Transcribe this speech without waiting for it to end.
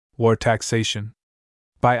War Taxation.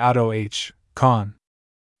 By Otto H. Kahn.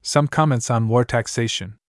 Some comments on war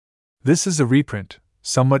taxation. This is a reprint,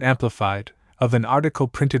 somewhat amplified, of an article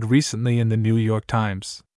printed recently in the New York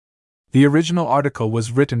Times. The original article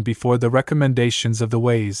was written before the recommendations of the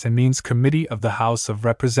Ways and Means Committee of the House of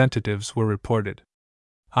Representatives were reported.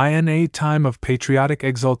 In a time of patriotic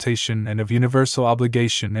exultation and of universal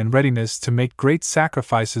obligation and readiness to make great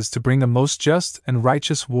sacrifices to bring a most just and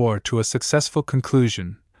righteous war to a successful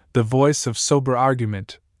conclusion, the voice of sober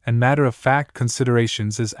argument and matter-of-fact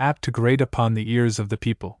considerations is apt to grate upon the ears of the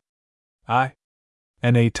people.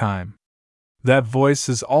 In a time. That voice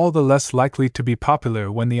is all the less likely to be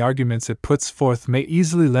popular when the arguments it puts forth may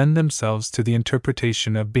easily lend themselves to the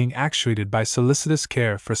interpretation of being actuated by solicitous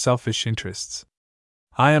care for selfish interests.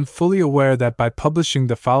 I am fully aware that by publishing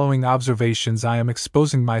the following observations I am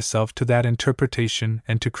exposing myself to that interpretation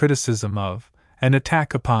and to criticism of, and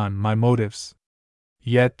attack upon, my motives.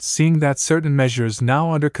 Yet, seeing that certain measures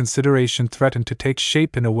now under consideration threaten to take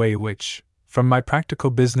shape in a way which, from my practical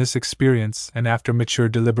business experience and after mature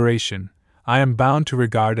deliberation, I am bound to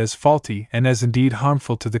regard as faulty and as indeed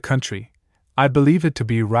harmful to the country, I believe it to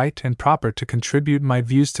be right and proper to contribute my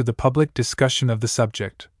views to the public discussion of the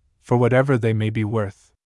subject, for whatever they may be worth.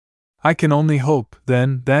 I can only hope,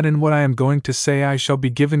 then, that in what I am going to say I shall be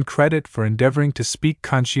given credit for endeavoring to speak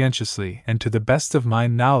conscientiously and to the best of my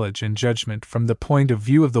knowledge and judgment from the point of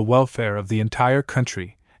view of the welfare of the entire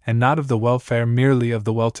country, and not of the welfare merely of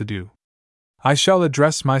the well-to-do. I shall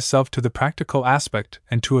address myself to the practical aspect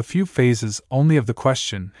and to a few phases only of the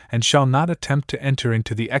question, and shall not attempt to enter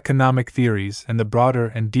into the economic theories and the broader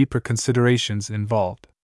and deeper considerations involved.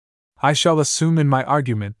 I shall assume in my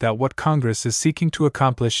argument that what Congress is seeking to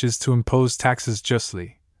accomplish is to impose taxes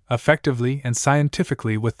justly, effectively, and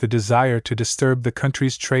scientifically with the desire to disturb the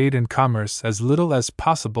country's trade and commerce as little as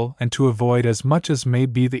possible and to avoid as much as may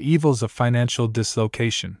be the evils of financial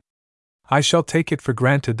dislocation. I shall take it for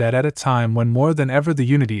granted that at a time when more than ever the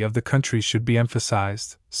unity of the country should be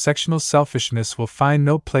emphasized, sectional selfishness will find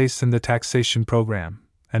no place in the taxation program,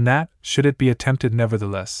 and that, should it be attempted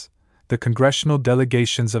nevertheless, the congressional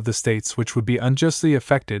delegations of the states which would be unjustly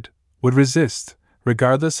affected would resist,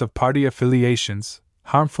 regardless of party affiliations,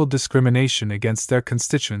 harmful discrimination against their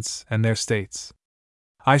constituents and their states.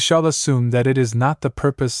 I shall assume that it is not the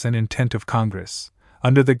purpose and intent of Congress,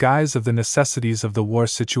 under the guise of the necessities of the war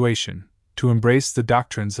situation, to embrace the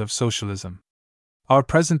doctrines of socialism. Our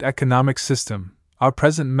present economic system, our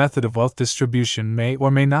present method of wealth distribution may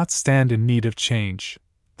or may not stand in need of change.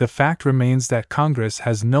 The fact remains that Congress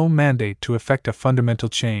has no mandate to effect a fundamental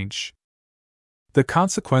change. The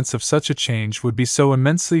consequence of such a change would be so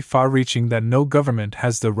immensely far-reaching that no government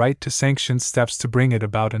has the right to sanction steps to bring it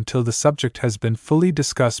about until the subject has been fully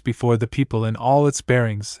discussed before the people in all its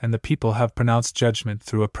bearings and the people have pronounced judgment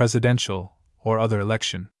through a presidential or other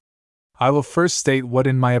election. I will first state what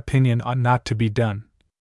in my opinion ought not to be done.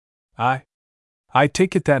 I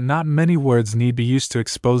take it that not many words need be used to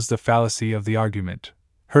expose the fallacy of the argument,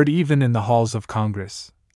 heard even in the halls of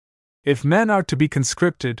Congress. If men are to be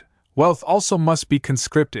conscripted, wealth also must be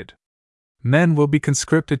conscripted. Men will be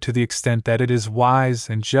conscripted to the extent that it is wise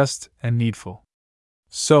and just and needful.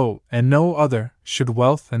 So, and no other, should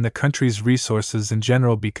wealth and the country's resources in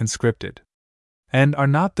general be conscripted. And are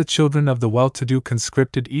not the children of the well-to-do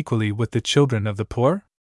conscripted equally with the children of the poor?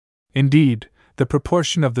 Indeed, the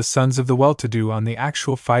proportion of the sons of the well-to-do on the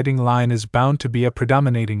actual fighting line is bound to be a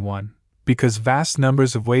predominating one, because vast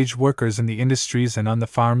numbers of wage workers in the industries and on the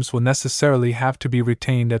farms will necessarily have to be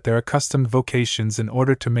retained at their accustomed vocations in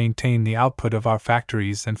order to maintain the output of our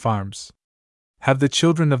factories and farms. Have the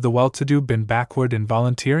children of the well-to-do been backward in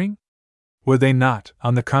volunteering? Were they not,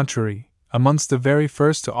 on the contrary, amongst the very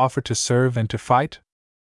first to offer to serve and to fight?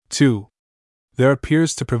 2. There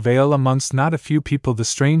appears to prevail amongst not a few people the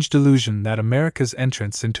strange delusion that America's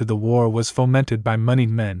entrance into the war was fomented by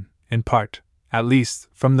moneyed men, in part, at least,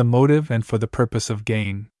 from the motive and for the purpose of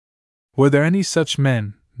gain. Were there any such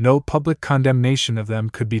men, no public condemnation of them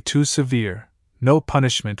could be too severe, no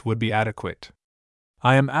punishment would be adequate.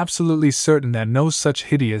 I am absolutely certain that no such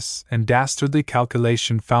hideous and dastardly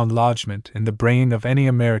calculation found lodgment in the brain of any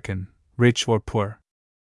American, rich or poor.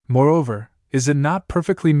 Moreover, is it not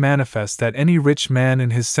perfectly manifest that any rich man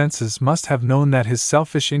in his senses must have known that his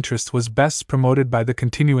selfish interest was best promoted by the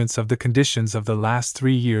continuance of the conditions of the last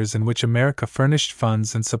 3 years in which America furnished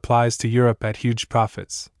funds and supplies to Europe at huge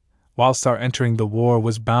profits, whilst our entering the war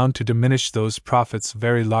was bound to diminish those profits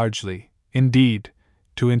very largely, indeed,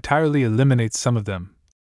 to entirely eliminate some of them,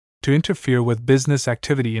 to interfere with business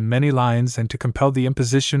activity in many lines and to compel the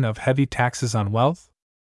imposition of heavy taxes on wealth?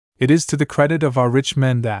 It is to the credit of our rich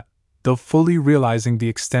men that, though fully realizing the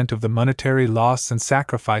extent of the monetary loss and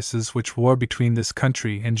sacrifices which war between this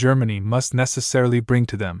country and Germany must necessarily bring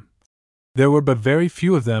to them. There were but very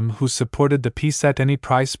few of them who supported the peace at any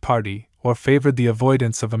price party or favored the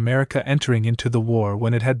avoidance of America entering into the war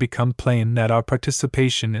when it had become plain that our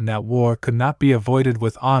participation in that war could not be avoided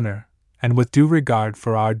with honor and with due regard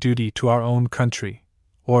for our duty to our own country,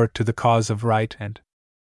 or to the cause of right and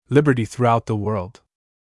liberty throughout the world.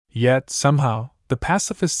 Yet, somehow, the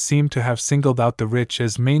pacifists seem to have singled out the rich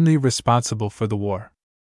as mainly responsible for the war.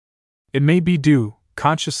 It may be due,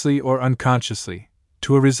 consciously or unconsciously,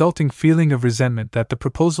 to a resulting feeling of resentment that the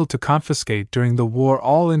proposal to confiscate during the war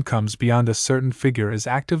all incomes beyond a certain figure is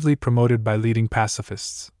actively promoted by leading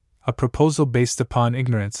pacifists, a proposal based upon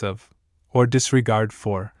ignorance of, or disregard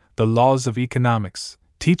for, the laws of economics,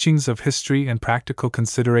 teachings of history and practical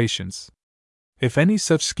considerations. If any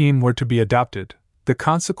such scheme were to be adopted, the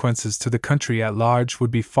consequences to the country at large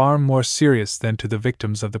would be far more serious than to the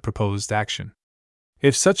victims of the proposed action.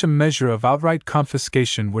 If such a measure of outright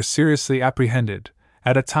confiscation were seriously apprehended,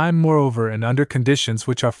 at a time moreover and under conditions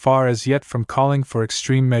which are far as yet from calling for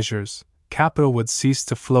extreme measures, capital would cease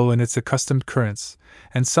to flow in its accustomed currents,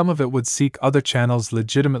 and some of it would seek other channels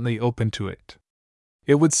legitimately open to it.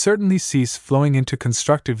 It would certainly cease flowing into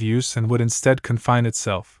constructive use and would instead confine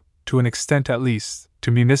itself, to an extent at least, to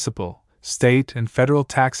municipal, state and federal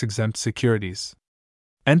tax-exempt securities.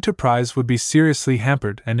 Enterprise would be seriously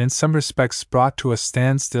hampered and in some respects brought to a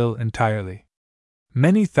standstill entirely.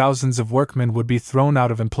 Many thousands of workmen would be thrown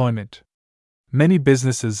out of employment. Many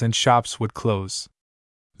businesses and shops would close.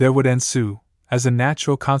 There would ensue, as a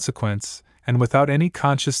natural consequence, and without any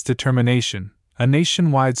conscious determination, a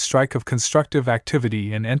nationwide strike of constructive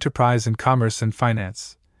activity and enterprise in commerce and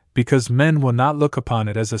finance, because men will not look upon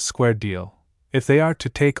it as a square deal, if they are to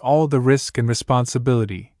take all the risk and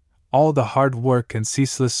responsibility, all the hard work and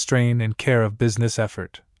ceaseless strain and care of business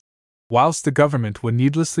effort, whilst the government would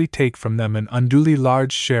needlessly take from them an unduly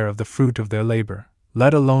large share of the fruit of their labor,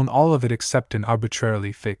 let alone all of it except an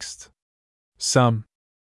arbitrarily fixed sum.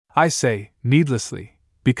 I say, needlessly,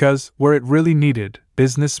 because, were it really needed,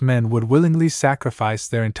 business men would willingly sacrifice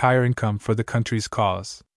their entire income for the country's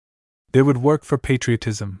cause. They would work for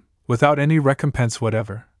patriotism, without any recompense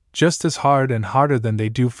whatever, just as hard and harder than they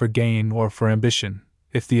do for gain or for ambition,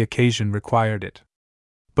 if the occasion required it.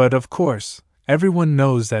 But of course, everyone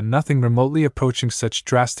knows that nothing remotely approaching such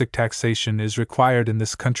drastic taxation is required in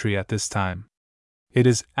this country at this time. It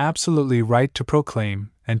is absolutely right to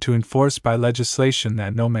proclaim and to enforce by legislation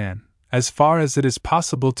that no man, as far as it is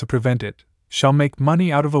possible to prevent it, shall make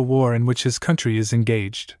money out of a war in which his country is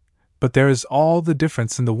engaged. But there is all the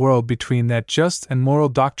difference in the world between that just and moral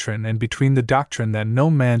doctrine and between the doctrine that no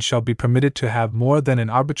man shall be permitted to have more than an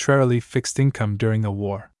arbitrarily fixed income during a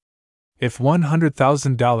war. If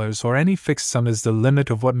 $100,000 or any fixed sum is the limit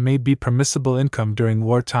of what may be permissible income during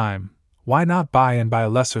wartime, why not buy and buy a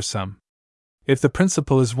lesser sum? If the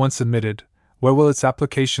principle is once admitted, where will its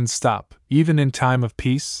application stop, even in time of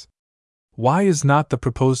peace? Why is not the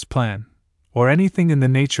proposed plan, or anything in the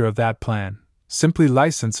nature of that plan, simply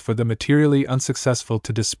license for the materially unsuccessful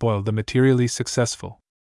to despoil the materially successful?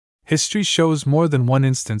 History shows more than one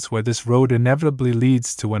instance where this road inevitably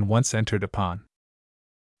leads to when once entered upon.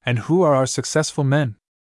 And who are our successful men?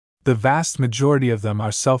 The vast majority of them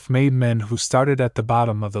are self-made men who started at the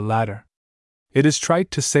bottom of the ladder. It is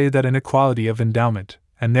trite to say that inequality of endowment,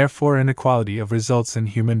 and therefore inequality of results in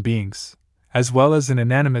human beings, as well as in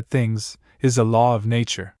inanimate things, is a law of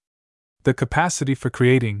nature. The capacity for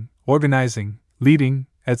creating, organizing, leading,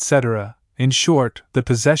 etc., in short, the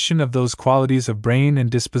possession of those qualities of brain and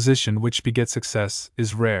disposition which beget success,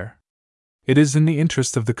 is rare. It is in the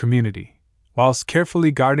interest of the community, whilst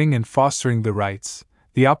carefully guarding and fostering the rights,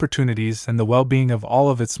 the opportunities, and the well-being of all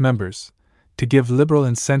of its members, to give liberal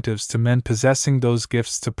incentives to men possessing those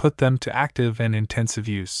gifts to put them to active and intensive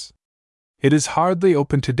use. It is hardly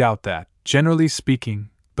open to doubt that, generally speaking,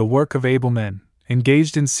 the work of able men,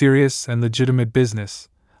 engaged in serious and legitimate business,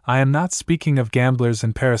 I am not speaking of gamblers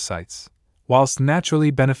and parasites, whilst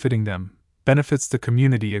naturally benefiting them, benefits the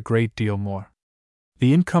community a great deal more.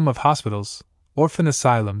 The income of hospitals, orphan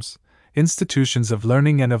asylums, institutions of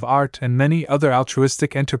learning and of art, and many other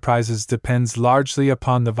altruistic enterprises depends largely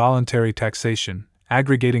upon the voluntary taxation,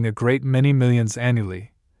 aggregating a great many millions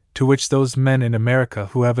annually, to which those men in America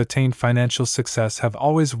who have attained financial success have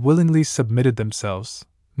always willingly submitted themselves,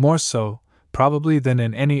 more so, probably, than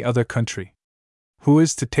in any other country. Who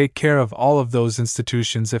is to take care of all of those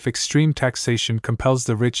institutions if extreme taxation compels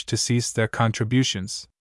the rich to cease their contributions?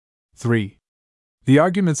 3. The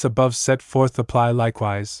arguments above set forth apply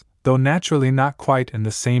likewise, though naturally not quite in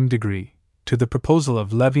the same degree, to the proposal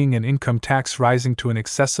of levying an income tax rising to an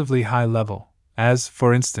excessively high level, as,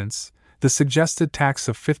 for instance, the suggested tax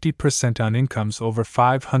of 50% on incomes over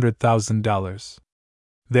 $500,000.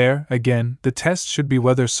 There, again, the test should be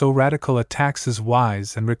whether so radical a tax is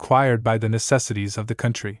wise and required by the necessities of the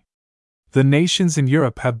country. The nations in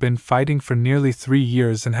Europe have been fighting for nearly 3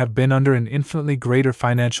 years and have been under an infinitely greater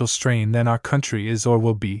financial strain than our country is or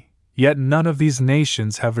will be, yet none of these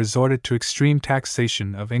nations have resorted to extreme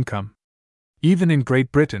taxation of income. Even in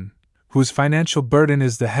Great Britain, whose financial burden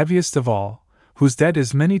is the heaviest of all, whose debt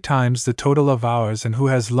is many times the total of ours, and who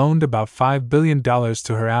has loaned about $5 billion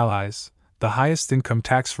to her allies, the highest income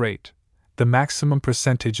tax rate, the maximum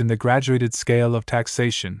percentage in the graduated scale of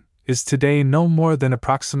taxation, is today no more than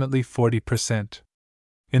approximately 40%.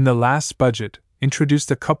 In the last budget, introduced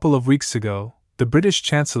a couple of weeks ago, the British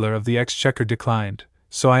Chancellor of the Exchequer declined,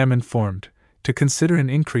 so I am informed, to consider an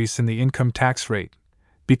increase in the income tax rate,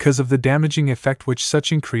 because of the damaging effect which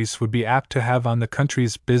such increase would be apt to have on the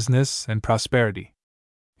country's business and prosperity.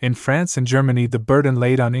 In France and Germany, the burden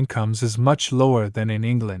laid on incomes is much lower than in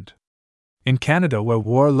England. In Canada, where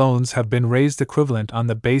war loans have been raised equivalent on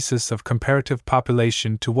the basis of comparative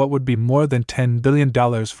population to what would be more than $10 billion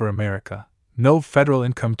for America, no federal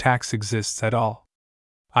income tax exists at all.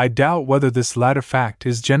 I doubt whether this latter fact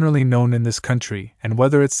is generally known in this country, and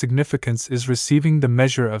whether its significance is receiving the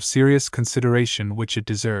measure of serious consideration which it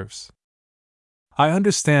deserves. I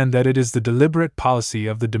understand that it is the deliberate policy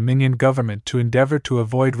of the Dominion government to endeavor to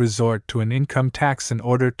avoid resort to an income tax in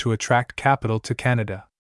order to attract capital to Canada.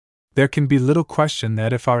 There can be little question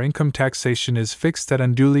that if our income taxation is fixed at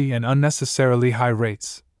unduly and unnecessarily high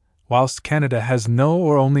rates, whilst Canada has no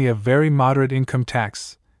or only a very moderate income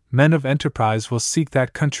tax, men of enterprise will seek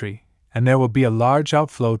that country, and there will be a large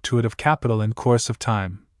outflow to it of capital in course of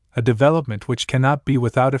time, a development which cannot be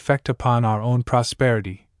without effect upon our own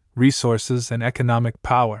prosperity, resources, and economic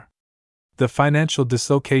power. The financial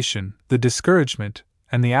dislocation, the discouragement,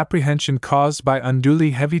 and the apprehension caused by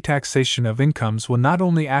unduly heavy taxation of incomes will not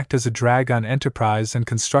only act as a drag on enterprise and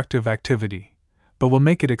constructive activity, but will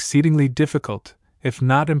make it exceedingly difficult, if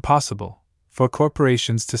not impossible, for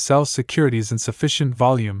corporations to sell securities in sufficient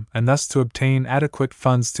volume and thus to obtain adequate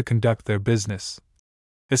funds to conduct their business.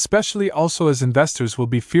 Especially also as investors will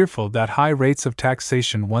be fearful that high rates of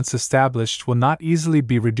taxation once established will not easily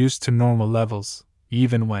be reduced to normal levels,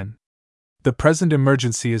 even when the present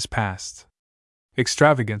emergency is past.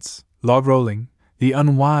 Extravagance, log rolling, the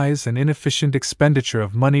unwise and inefficient expenditure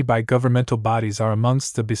of money by governmental bodies are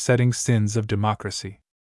amongst the besetting sins of democracy.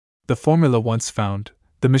 The formula once found,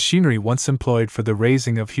 the machinery once employed for the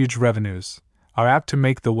raising of huge revenues, are apt to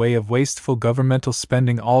make the way of wasteful governmental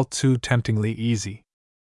spending all too temptingly easy.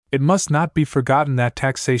 It must not be forgotten that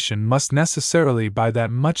taxation must necessarily by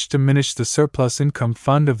that much diminish the surplus income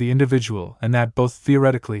fund of the individual, and that both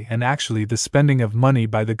theoretically and actually the spending of money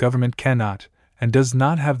by the government cannot, and does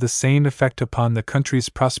not have the same effect upon the country's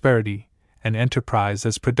prosperity and enterprise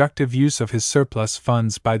as productive use of his surplus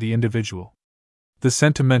funds by the individual. The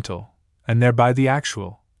sentimental, and thereby the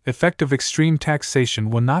actual, effect of extreme taxation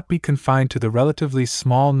will not be confined to the relatively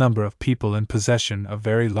small number of people in possession of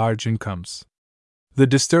very large incomes. The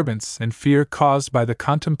disturbance and fear caused by the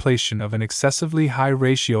contemplation of an excessively high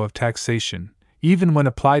ratio of taxation, even when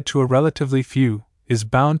applied to a relatively few, is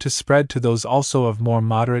bound to spread to those also of more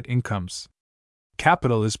moderate incomes.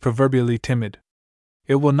 Capital is proverbially timid.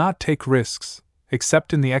 It will not take risks,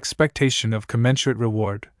 except in the expectation of commensurate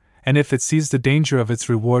reward, and if it sees the danger of its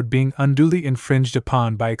reward being unduly infringed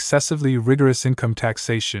upon by excessively rigorous income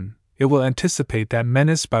taxation, it will anticipate that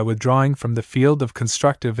menace by withdrawing from the field of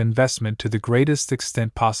constructive investment to the greatest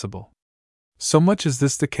extent possible. So much is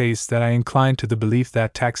this the case that I incline to the belief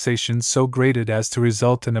that taxation so graded as to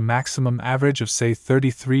result in a maximum average of say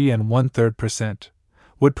 33 1/3%,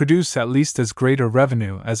 would produce at least as great a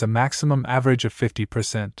revenue as a maximum average of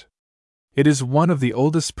 50%. It is one of the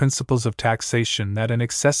oldest principles of taxation that an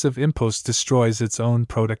excessive impost destroys its own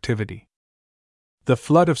productivity. The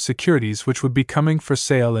flood of securities which would be coming for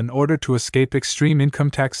sale in order to escape extreme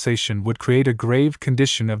income taxation would create a grave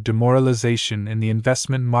condition of demoralization in the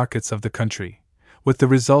investment markets of the country, with the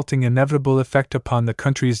resulting inevitable effect upon the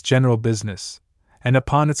country's general business, and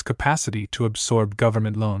upon its capacity to absorb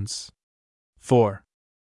government loans. 4.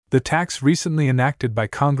 The tax recently enacted by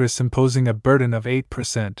Congress imposing a burden of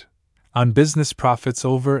 8% on business profits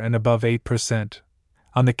over and above 8%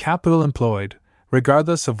 on the capital employed,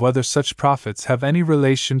 regardless of whether such profits have any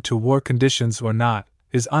relation to war conditions or not,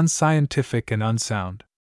 is unscientific and unsound.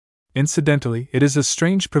 Incidentally, it is a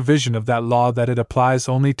strange provision of that law that it applies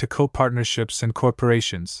only to co-partnerships and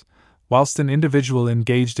corporations, whilst an individual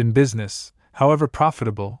engaged in business, however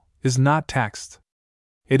profitable, is not taxed.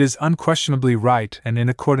 It is unquestionably right and in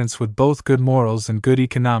accordance with both good morals and good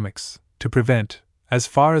economics to prevent, as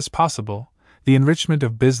far as possible, the enrichment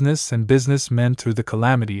of business and businessmen through the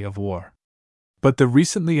calamity of war. But the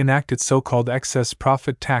recently enacted so-called excess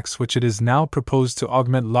profit tax, which it is now proposed to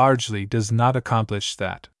augment largely, does not accomplish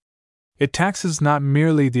that. It taxes not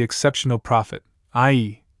merely the exceptional profit,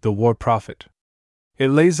 i.e., the war profit. It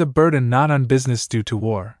lays a burden not on business due to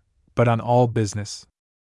war, but on all business.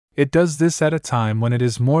 It does this at a time when it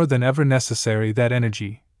is more than ever necessary that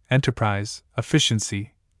energy, enterprise,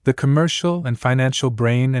 efficiency, the commercial and financial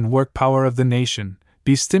brain and work power of the nation,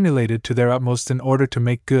 be stimulated to their utmost in order to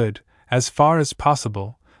make good, as far as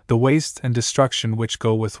possible, the waste and destruction which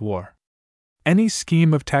go with war. Any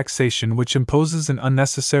scheme of taxation which imposes an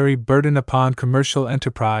unnecessary burden upon commercial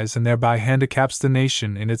enterprise and thereby handicaps the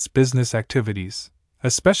nation in its business activities,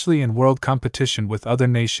 especially in world competition with other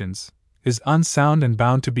nations, is unsound and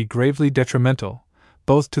bound to be gravely detrimental,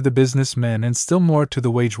 both to the businessman and still more to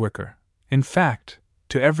the wage worker, in fact,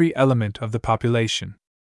 to every element of the population.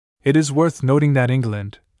 It is worth noting that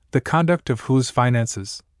England, the conduct of whose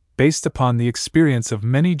finances, based upon the experience of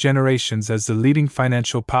many generations as the leading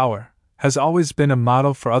financial power, has always been a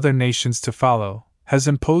model for other nations to follow, has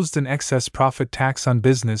imposed an excess profit tax on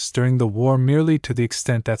business during the war merely to the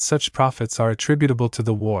extent that such profits are attributable to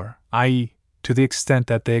the war, i.e., to the extent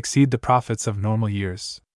that they exceed the profits of normal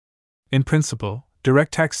years. In principle,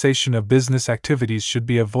 direct taxation of business activities should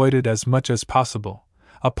be avoided as much as possible,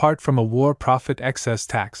 apart from a war profit excess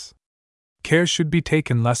tax. Care should be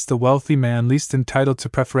taken lest the wealthy man least entitled to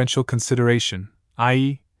preferential consideration,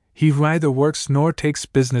 i.e., he who neither works nor takes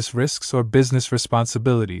business risks or business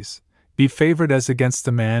responsibilities, be favored as against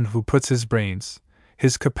the man who puts his brains,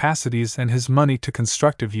 his capacities, and his money to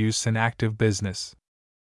constructive use in active business.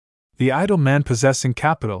 The idle man possessing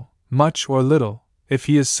capital, much or little, if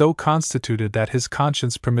he is so constituted that his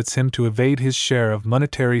conscience permits him to evade his share of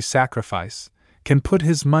monetary sacrifice, can put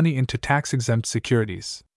his money into tax-exempt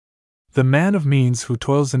securities. The man of means who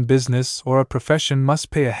toils in business or a profession must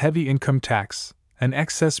pay a heavy income tax, an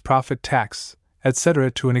excess profit tax,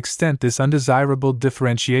 etc. To an extent this undesirable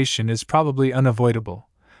differentiation is probably unavoidable,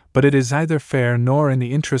 but it is neither fair nor in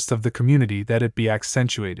the interest of the community that it be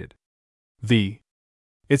accentuated.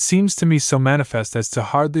 It seems to me so manifest as to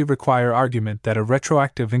hardly require argument that a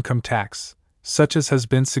retroactive income tax, such as has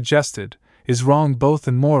been suggested, is wrong both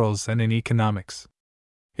in morals and in economics.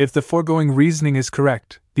 If the foregoing reasoning is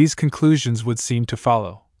correct, these conclusions would seem to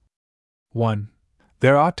follow. 1.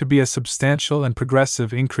 There ought to be a substantial and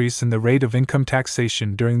progressive increase in the rate of income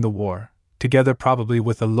taxation during the war, together probably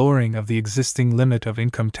with a lowering of the existing limit of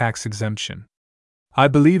income tax exemption. I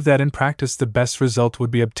believe that in practice the best result would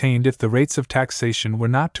be obtained if the rates of taxation were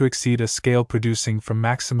not to exceed a scale producing from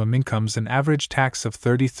maximum incomes an average tax of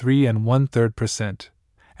 33 1/3%,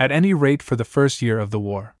 at any rate for the first year of the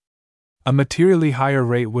war. A materially higher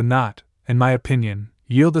rate would not, in my opinion,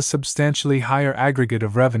 yield a substantially higher aggregate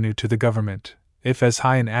of revenue to the government, if as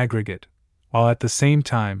high an aggregate, while at the same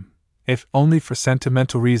time, if only for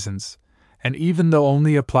sentimental reasons, and even though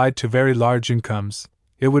only applied to very large incomes,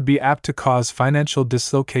 it would be apt to cause financial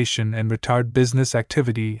dislocation and retard business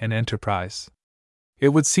activity and enterprise. It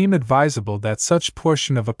would seem advisable that such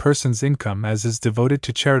portion of a person's income as is devoted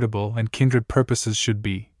to charitable and kindred purposes should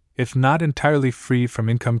be, if not entirely free from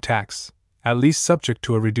income tax, at least subject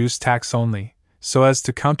to a reduced tax only, so as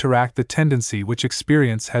to counteract the tendency which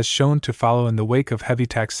experience has shown to follow in the wake of heavy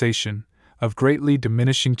taxation, of greatly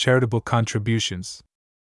diminishing charitable contributions.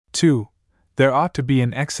 2. There ought to be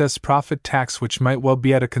an excess profit tax which might well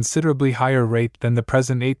be at a considerably higher rate than the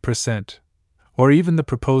present 8%, or even the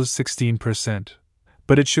proposed 16%,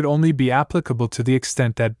 but it should only be applicable to the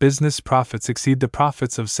extent that business profits exceed the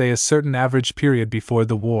profits of, say, a certain average period before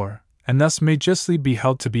the war, and thus may justly be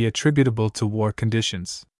held to be attributable to war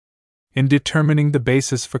conditions. In determining the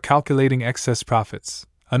basis for calculating excess profits,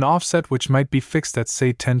 an offset which might be fixed at,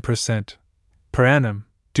 say, 10% per annum,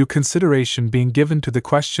 due consideration being given to the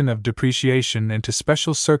question of depreciation and to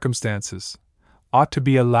special circumstances, ought to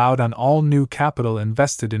be allowed on all new capital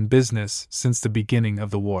invested in business since the beginning of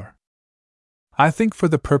the war. I think for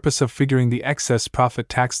the purpose of figuring the excess profit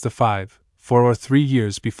tax the 5, 4 or 3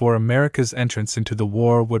 years before America's entrance into the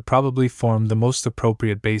war would probably form the most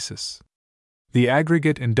appropriate basis. The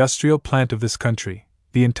aggregate industrial plant of this country,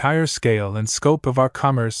 the entire scale and scope of our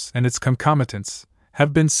commerce and its concomitants,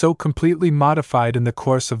 have been so completely modified in the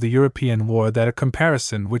course of the European War that a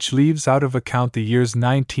comparison which leaves out of account the years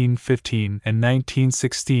 1915 and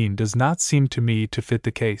 1916 does not seem to me to fit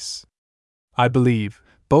the case. I believe,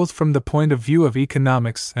 both from the point of view of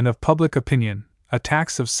economics and of public opinion, a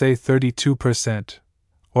tax of, say, 32%,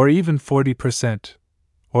 or even 40%,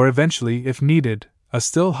 or eventually, if needed, a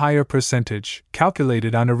still higher percentage,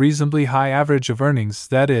 calculated on a reasonably high average of earnings,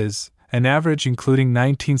 that is, an average including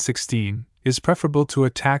 1916, is preferable to a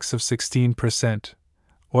tax of 16%,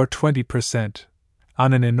 or 20%,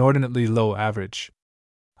 on an inordinately low average.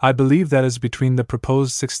 I believe that is between the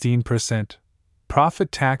proposed 16%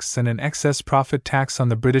 profit tax and an excess profit tax on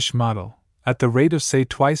the British model, at the rate of say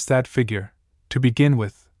twice that figure. To begin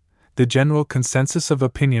with, the general consensus of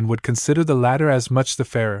opinion would consider the latter as much the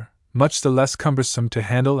fairer, much the less cumbersome to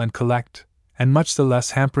handle and collect, and much the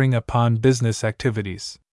less hampering upon business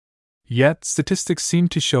activities. Yet, statistics seem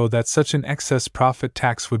to show that such an excess profit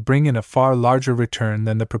tax would bring in a far larger return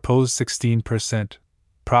than the proposed 16%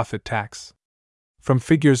 profit tax. From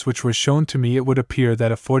figures which were shown to me, it would appear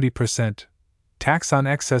that a 40% tax on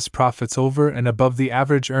excess profits over and above the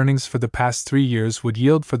average earnings for the past 3 years would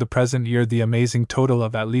yield for the present year the amazing total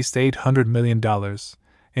of at least $800 million,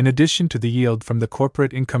 in addition to the yield from the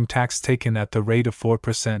corporate income tax taken at the rate of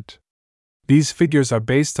 4%. These figures are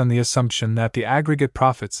based on the assumption that the aggregate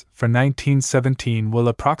profits for 1917 will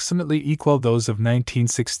approximately equal those of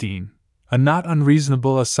 1916, a not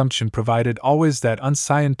unreasonable assumption provided always that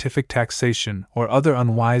unscientific taxation or other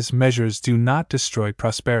unwise measures do not destroy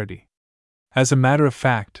prosperity. As a matter of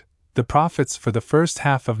fact, the profits for the first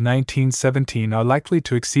half of 1917 are likely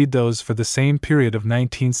to exceed those for the same period of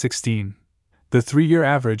 1916. The 3-year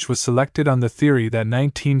average was selected on the theory that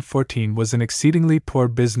 1914 was an exceedingly poor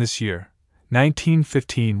business year,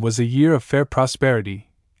 1915 was a year of fair prosperity,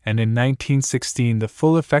 and in 1916 the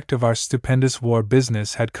full effect of our stupendous war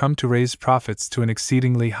business had come to raise profits to an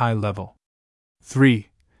exceedingly high level. 3.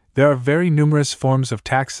 There are very numerous forms of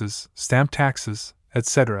taxes, stamp taxes,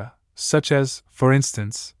 etc., such as, for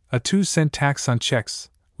instance, a 2-cent tax on checks,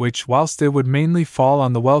 which, whilst it would mainly fall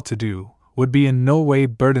on the well-to-do, would be in no way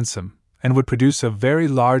burdensome, and would produce a very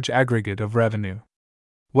large aggregate of revenue.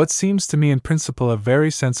 What seems to me in principle a very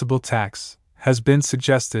sensible tax has been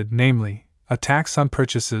suggested, namely, a tax on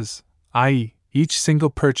purchases, i.e., each single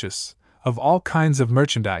purchase, of all kinds of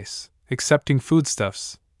merchandise, excepting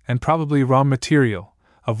foodstuffs, and probably raw material,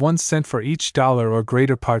 of 1 cent for each dollar or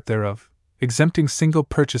greater part thereof, exempting single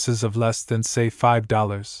purchases of less than, say,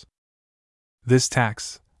 $5. This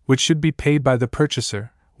tax, which should be paid by the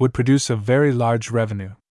purchaser, would produce a very large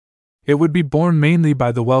revenue. It would be borne mainly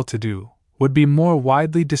by the well-to-do, would be more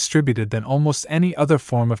widely distributed than almost any other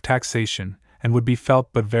form of taxation, and would be felt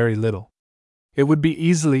but very little. It would be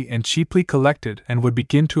easily and cheaply collected and would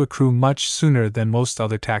begin to accrue much sooner than most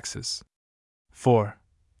other taxes. 4.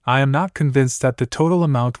 I am not convinced that the total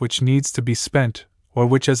amount which needs to be spent, or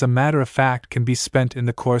which as a matter of fact can be spent in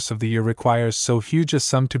the course of the year, requires so huge a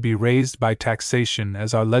sum to be raised by taxation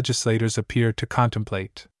as our legislators appear to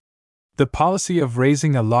contemplate. The policy of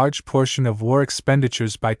raising a large portion of war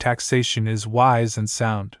expenditures by taxation is wise and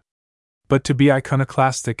sound. But to be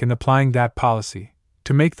iconoclastic in applying that policy,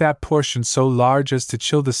 to make that portion so large as to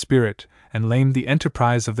chill the spirit and lame the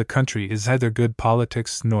enterprise of the country, is neither good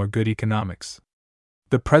politics nor good economics.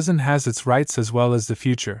 The present has its rights as well as the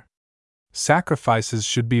future. Sacrifices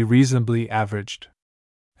should be reasonably averaged.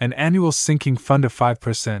 An annual sinking fund of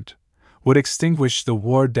 5% would extinguish the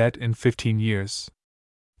war debt in 15 years.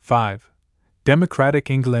 5. Democratic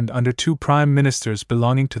England under 2 prime ministers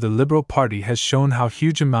belonging to the Liberal Party has shown how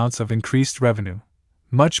huge amounts of increased revenue,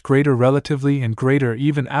 much greater relatively and greater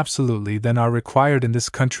even absolutely than are required in this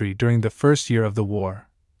country during the first year of the war,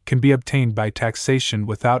 can be obtained by taxation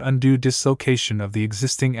without undue dislocation of the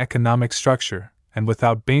existing economic structure, and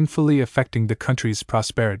without banefully affecting the country's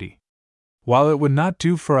prosperity. While it would not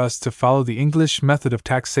do for us to follow the English method of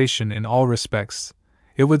taxation in all respects,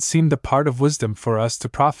 it would seem the part of wisdom for us to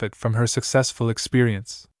profit from her successful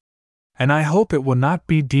experience. And I hope it will not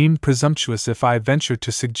be deemed presumptuous if I venture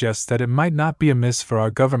to suggest that it might not be amiss for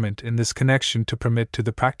our government in this connection to permit to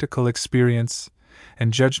the practical experience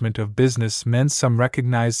and judgment of business men some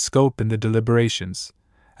recognized scope in the deliberations,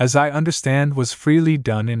 as I understand was freely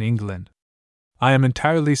done in England. I am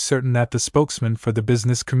entirely certain that the spokesmen for the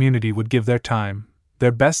business community would give their time,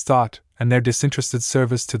 their best thought, and their disinterested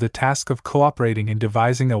service to the task of cooperating in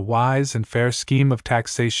devising a wise and fair scheme of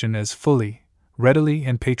taxation as fully, readily,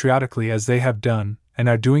 and patriotically as they have done, and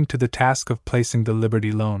are doing, to the task of placing the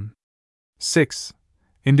Liberty Loan. 6.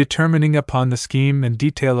 In determining upon the scheme and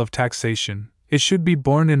detail of taxation, it should be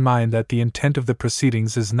borne in mind that the intent of the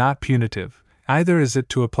proceedings is not punitive, either is it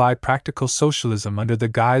to apply practical socialism under the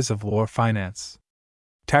guise of war finance.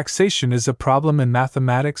 Taxation is a problem in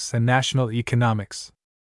mathematics and national economics.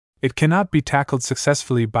 It cannot be tackled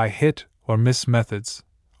successfully by hit or miss methods,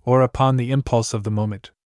 or upon the impulse of the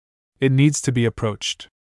moment. It needs to be approached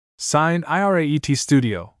Signed IRAET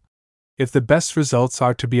Studio. If the best results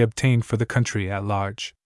are to be obtained for the country at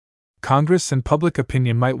large, Congress and public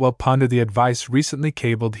opinion might well ponder the advice recently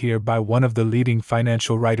cabled here by one of the leading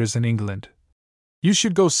financial writers in England. You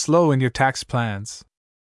should go slow in your tax plans.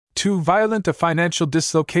 Too violent a financial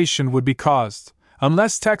dislocation would be caused,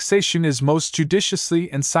 unless taxation is most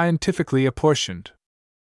judiciously and scientifically apportioned.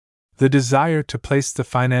 The desire to place the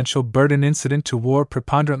financial burden incident to war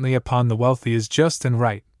preponderantly upon the wealthy is just and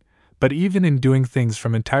right, but even in doing things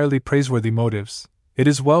from entirely praiseworthy motives, it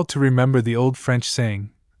is well to remember the old French saying,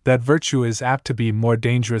 that virtue is apt to be more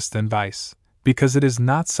dangerous than vice, because it is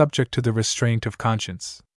not subject to the restraint of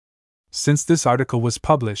conscience. Since this article was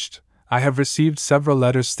published, I have received several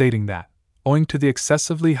letters stating that, owing to the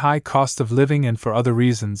excessively high cost of living and for other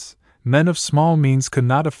reasons, men of small means could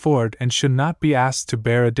not afford and should not be asked to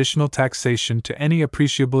bear additional taxation to any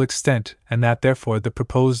appreciable extent, and that therefore the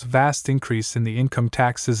proposed vast increase in the income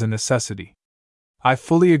tax is a necessity. I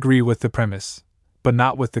fully agree with the premise, but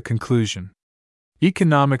not with the conclusion.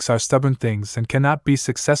 Economics are stubborn things and cannot be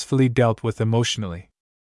successfully dealt with emotionally.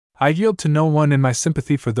 I yield to no one in my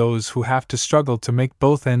sympathy for those who have to struggle to make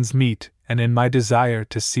both ends meet, and in my desire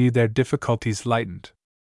to see their difficulties lightened.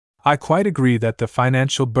 I quite agree that the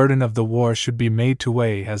financial burden of the war should be made to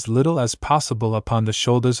weigh as little as possible upon the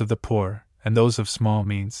shoulders of the poor and those of small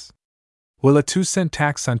means. Will a 2-cent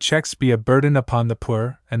tax on checks be a burden upon the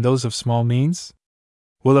poor and those of small means?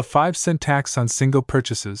 Will a 5-cent tax on single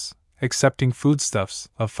purchases, excepting foodstuffs,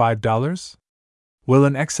 of $5? Will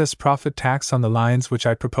an excess profit tax on the lines which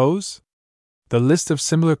I propose? The list of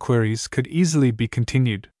similar queries could easily be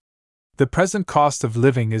continued. The present cost of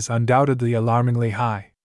living is undoubtedly alarmingly high.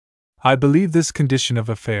 I believe this condition of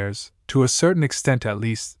affairs, to a certain extent at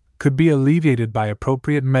least, could be alleviated by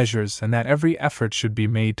appropriate measures and that every effort should be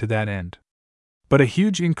made to that end. But a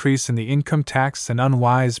huge increase in the income tax and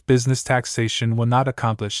unwise business taxation will not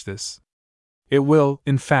accomplish this. It will,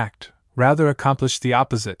 in fact, rather accomplish the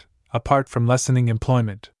opposite, apart from lessening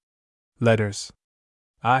employment. Letters.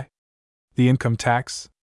 The income tax?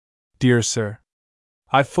 Dear Sir,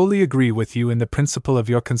 I fully agree with you in the principle of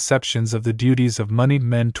your conceptions of the duties of moneyed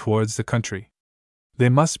men towards the country. They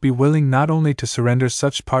must be willing not only to surrender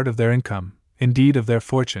such part of their income, indeed of their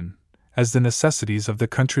fortune, as the necessities of the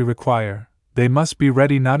country require, they must be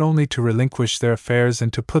ready not only to relinquish their affairs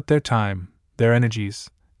and to put their time, their energies,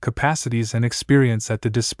 capacities and experience at the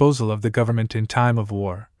disposal of the government in time of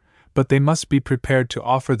war, but they must be prepared to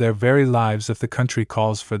offer their very lives if the country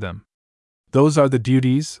calls for them. Those are the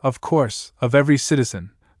duties, of course, of every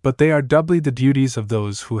citizen, but they are doubly the duties of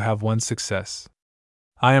those who have won success.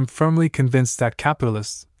 I am firmly convinced that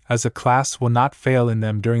capitalists, as a class, will not fail in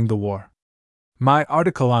them during the war. My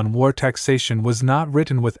article on war taxation was not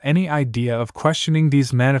written with any idea of questioning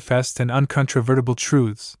these manifest and uncontrovertible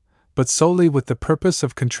truths, but solely with the purpose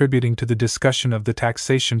of contributing to the discussion of the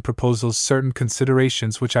taxation proposals certain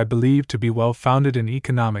considerations which I believe to be well founded in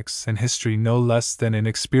economics and history no less than in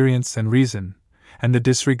experience and reason, and the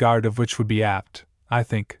disregard of which would be apt, I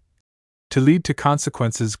think, to lead to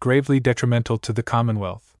consequences gravely detrimental to the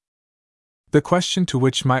Commonwealth. The question to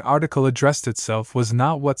which my article addressed itself was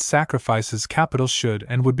not what sacrifices capital should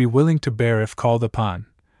and would be willing to bear if called upon,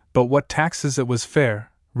 but what taxes it was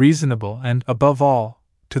fair, reasonable, and, above all,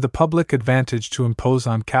 to the public advantage to impose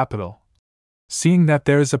on capital, seeing that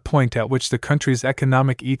there is a point at which the country's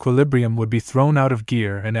economic equilibrium would be thrown out of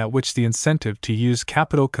gear and at which the incentive to use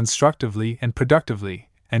capital constructively and productively,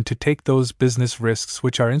 and to take those business risks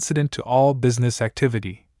which are incident to all business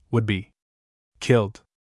activity, would be killed.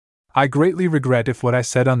 I greatly regret if what I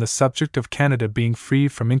said on the subject of Canada being free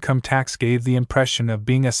from income tax gave the impression of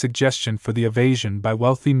being a suggestion for the evasion by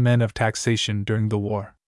wealthy men of taxation during the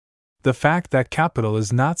war. The fact that capital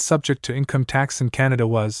is not subject to income tax in Canada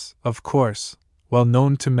was, of course, well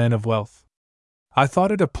known to men of wealth. I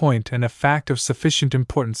thought it a point and a fact of sufficient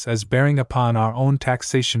importance as bearing upon our own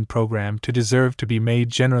taxation program to deserve to be made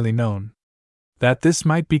generally known. That this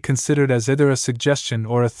might be considered as either a suggestion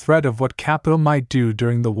or a threat of what capital might do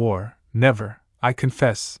during the war, never, I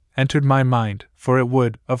confess, entered my mind, for it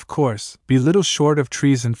would, of course, be little short of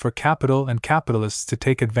treason for capital and capitalists to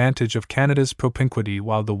take advantage of Canada's propinquity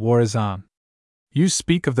while the war is on. You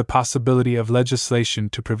speak of the possibility of legislation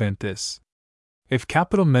to prevent this. If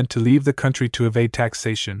capital meant to leave the country to evade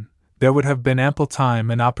taxation, there would have been ample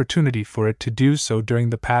time and opportunity for it to do so during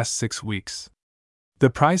the past 6 weeks. The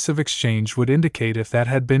price of exchange would indicate if that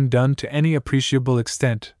had been done to any appreciable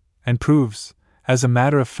extent, and proves, as a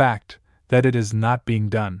matter of fact, that it is not being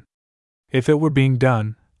done. If it were being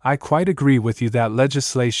done, I quite agree with you that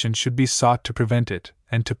legislation should be sought to prevent it,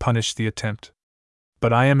 and to punish the attempt.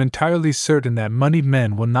 but I am entirely certain that moneyed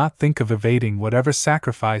men will not think of evading whatever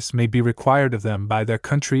sacrifice may be required of them by their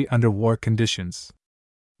country under war conditions.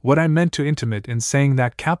 What I meant to intimate in saying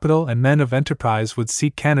that capital and men of enterprise would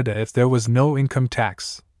seek Canada if there was no income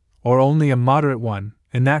tax, or only a moderate one,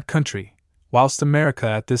 in that country, whilst America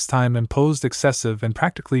at this time imposed excessive and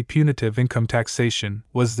practically punitive income taxation,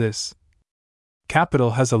 was this: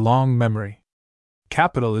 capital has a long memory.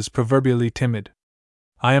 Capital is proverbially timid.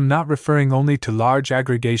 I am not referring only to large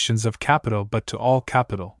aggregations of capital but to all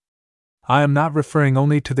capital. I am not referring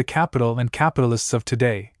only to the capital and capitalists of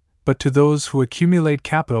today, but to those who accumulate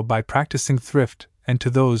capital by practicing thrift, and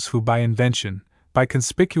to those who by invention, by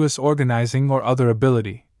conspicuous organizing or other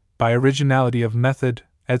ability, by originality of method,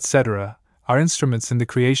 etc., are instruments in the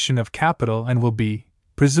creation of capital and will be,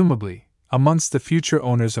 presumably, amongst the future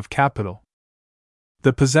owners of capital.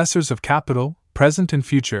 The possessors of capital, present and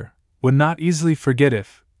future, would not easily forget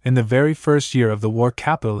if, in the very first year of the war,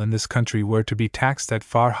 capital in this country were to be taxed at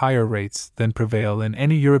far higher rates than prevail in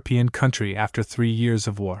any European country after 3 years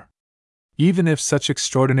of war. Even if such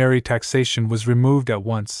extraordinary taxation was removed at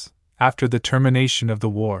once, after the termination of the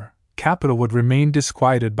war, capital would remain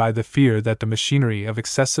disquieted by the fear that the machinery of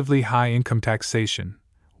excessively high income taxation,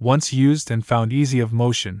 once used and found easy of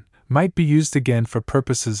motion, might be used again for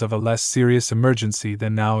purposes of a less serious emergency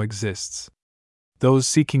than now exists. Those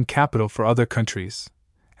seeking capital for other countries,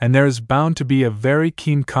 and there is bound to be a very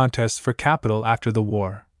keen contest for capital after the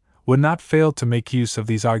war, would not fail to make use of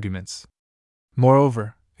these arguments.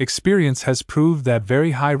 Moreover, experience has proved that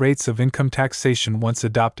very high rates of income taxation once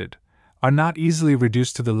adopted are not easily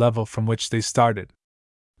reduced to the level from which they started.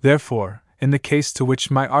 Therefore, in the case to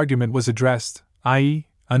which my argument was addressed, i.e.,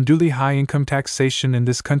 unduly high income taxation in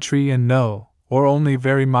this country and no, or only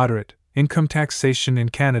very moderate, income taxation in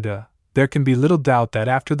Canada, there can be little doubt that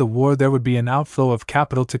after the war there would be an outflow of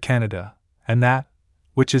capital to Canada, and that,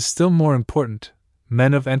 which is still more important,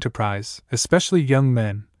 men of enterprise, especially young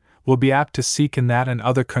men, will be apt to seek in that and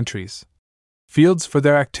other countries fields for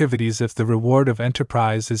their activities if the reward of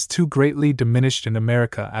enterprise is too greatly diminished in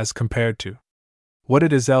America as compared to what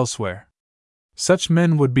it is elsewhere. Such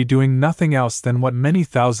men would be doing nothing else than what many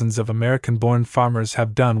thousands of American-born farmers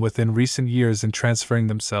have done within recent years in transferring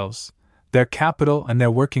themselves, their capital and their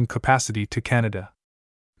working capacity to Canada.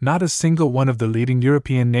 Not a single one of the leading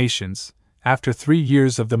European nations, after 3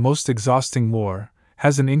 years of the most exhausting war,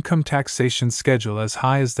 has an income taxation schedule as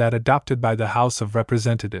high as that adopted by the House of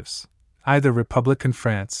Representatives, either Republican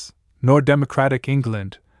France, nor Democratic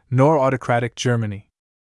England, nor autocratic Germany.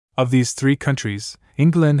 Of these 3 countries,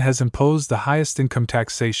 England has imposed the highest income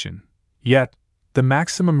taxation, yet, the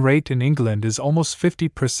maximum rate in England is almost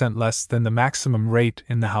 50% less than the maximum rate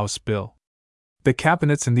in the House bill. The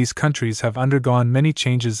cabinets in these countries have undergone many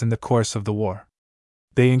changes in the course of the war.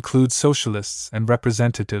 They include socialists and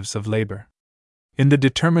representatives of labor. In the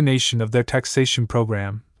determination of their taxation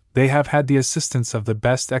program, they have had the assistance of the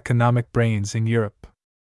best economic brains in Europe.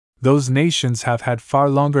 Those nations have had far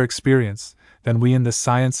longer experience than we in the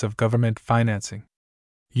science of government financing.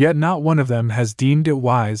 Yet not one of them has deemed it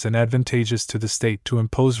wise and advantageous to the state to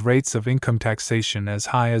impose rates of income taxation as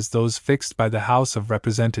high as those fixed by the House of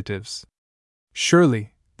Representatives.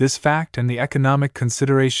 Surely, this fact and the economic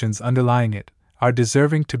considerations underlying it are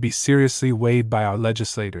deserving to be seriously weighed by our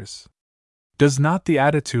legislators. Does not the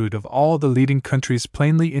attitude of all the leading countries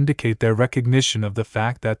plainly indicate their recognition of the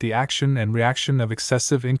fact that the action and reaction of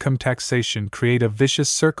excessive income taxation create a vicious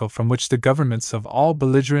circle from which the governments of all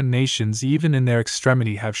belligerent nations, even in their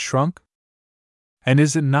extremity, have shrunk? And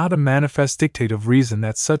is it not a manifest dictate of reason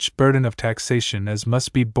that such burden of taxation as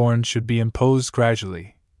must be borne should be imposed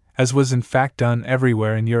gradually, as was in fact done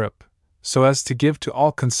everywhere in Europe, so as to give to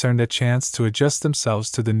all concerned a chance to adjust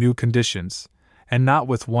themselves to the new conditions, and not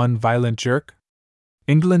with one violent jerk?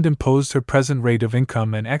 England imposed her present rate of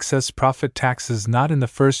income and excess profit taxes not in the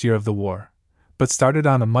first year of the war, but started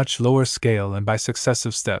on a much lower scale and by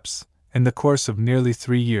successive steps, in the course of nearly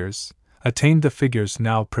 3 years, attained the figures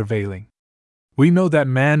now prevailing. We know that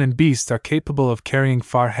man and beast are capable of carrying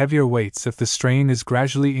far heavier weights if the strain is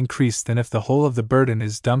gradually increased than if the whole of the burden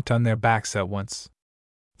is dumped on their backs at once.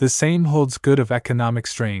 The same holds good of economic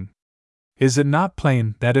strain. Is it not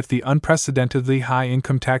plain that if the unprecedentedly high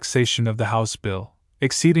income taxation of the House bill,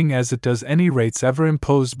 exceeding as it does any rates ever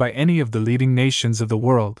imposed by any of the leading nations of the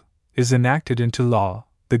world, is enacted into law,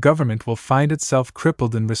 the government will find itself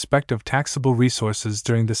crippled in respect of taxable resources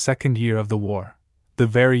during the second year of the war, the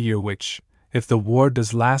very year which, if the war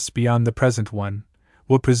does last beyond the present one,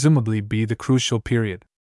 will presumably be the crucial period.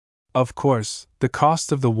 Of course, the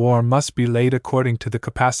cost of the war must be laid according to the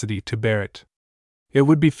capacity to bear it. It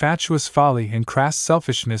would be fatuous folly and crass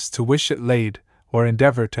selfishness to wish it laid, or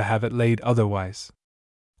endeavor to have it laid otherwise.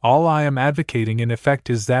 All I am advocating in effect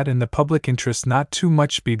is that in the public interest not too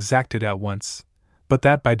much be exacted at once, but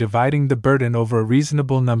that by dividing the burden over a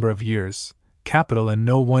reasonable number of years, capital in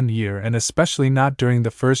no one year, and especially not during the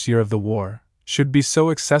first year of the war, should be so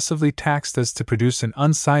excessively taxed as to produce an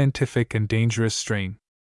unscientific and dangerous strain.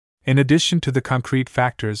 In addition to the concrete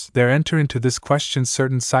factors, there enter into this question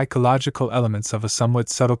certain psychological elements of a somewhat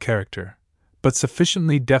subtle character, but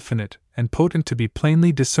sufficiently definite and potent to be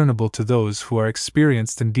plainly discernible to those who are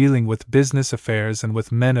experienced in dealing with business affairs and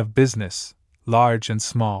with men of business, large and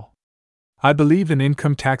small. I believe an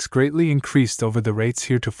income tax greatly increased over the rates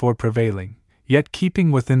heretofore prevailing, yet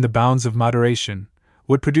keeping within the bounds of moderation,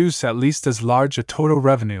 would produce at least as large a total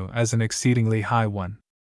revenue as an exceedingly high one.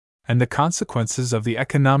 And the consequences of the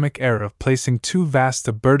economic error of placing too vast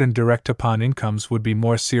a burden direct upon incomes would be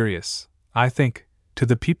more serious, I think, to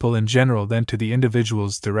the people in general than to the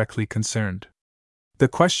individuals directly concerned. The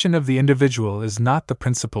question of the individual is not the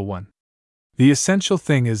principal one. The essential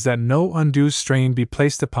thing is that no undue strain be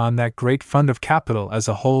placed upon that great fund of capital as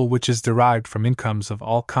a whole which is derived from incomes of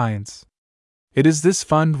all kinds. It is this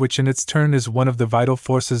fund which in its turn is one of the vital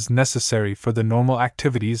forces necessary for the normal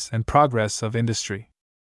activities and progress of industry.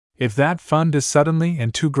 If that fund is suddenly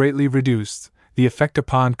and too greatly reduced, the effect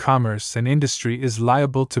upon commerce and industry is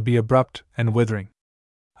liable to be abrupt and withering.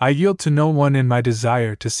 I yield to no one in my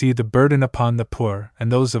desire to see the burden upon the poor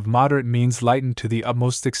and those of moderate means lightened to the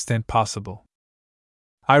utmost extent possible.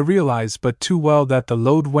 I realize but too well that the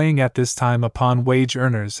load weighing at this time upon wage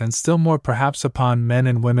earners and still more perhaps upon men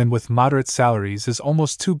and women with moderate salaries is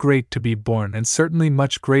almost too great to be borne, and certainly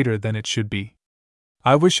much greater than it should be.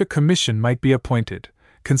 I wish a commission might be appointed,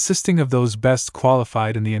 consisting of those best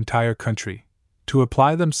qualified in the entire country, to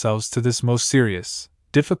apply themselves to this most serious,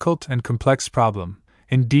 difficult, and complex problem,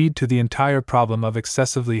 indeed to the entire problem of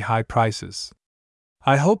excessively high prices.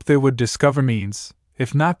 I hope they would discover means,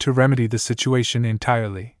 if not to remedy the situation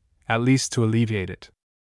entirely, at least to alleviate it.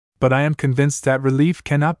 But I am convinced that relief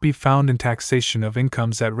cannot be found in taxation of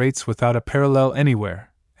incomes at rates without a parallel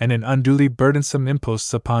anywhere, and in unduly burdensome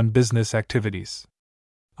imposts upon business activities.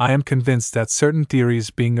 I am convinced that certain theories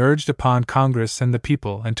being urged upon Congress and the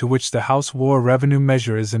people, and to which the House War Revenue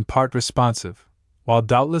measure is in part responsive, while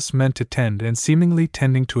doubtless meant to tend and seemingly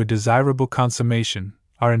tending to a desirable consummation,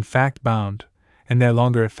 are in fact bound, in their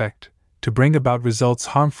longer effect, to bring about results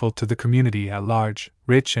harmful to the community at large,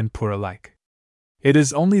 rich and poor alike. It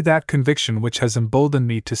is only that conviction which has emboldened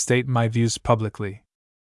me to state my views publicly.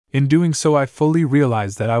 In doing so, I fully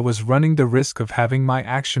realized that I was running the risk of having my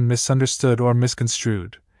action misunderstood or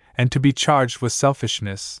misconstrued, and to be charged with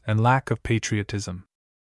selfishness and lack of patriotism.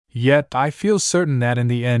 Yet I feel certain that in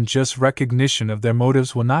the end just recognition of their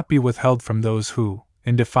motives will not be withheld from those who,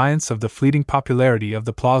 in defiance of the fleeting popularity of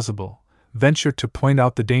the plausible, venture to point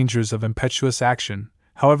out the dangers of impetuous action,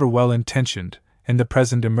 however well-intentioned, in the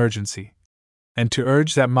present emergency, and to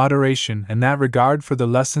urge that moderation and that regard for the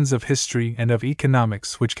lessons of history and of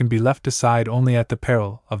economics which can be left aside only at the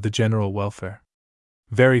peril of the general welfare.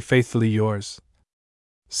 Very faithfully yours.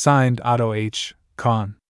 Signed, Otto H.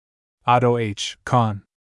 Kahn. Otto H. Kahn.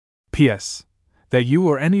 P.S. That you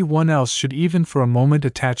or anyone else should even for a moment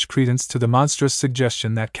attach credence to the monstrous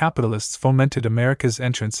suggestion that capitalists fomented America's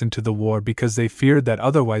entrance into the war because they feared that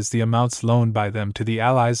otherwise the amounts loaned by them to the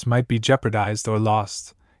Allies might be jeopardized or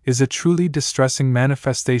lost, is a truly distressing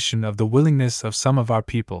manifestation of the willingness of some of our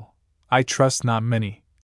people, I trust not many,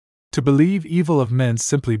 to believe evil of men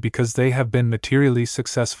simply because they have been materially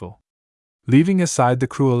successful. Leaving aside the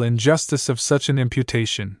cruel injustice of such an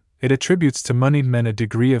imputation, it attributes to moneyed men a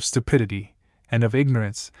degree of stupidity and of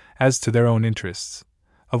ignorance as to their own interests,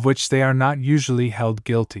 of which they are not usually held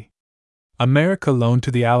guilty. America loaned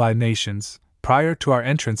to the Allied nations, prior to our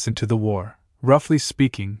entrance into the war, roughly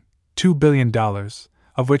speaking, $2 billion,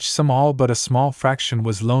 of which some all but a small fraction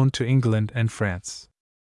was loaned to England and France.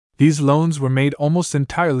 These loans were made almost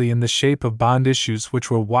entirely in the shape of bond issues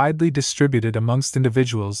which were widely distributed amongst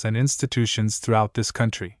individuals and institutions throughout this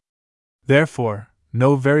country. Therefore,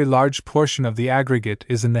 no very large portion of the aggregate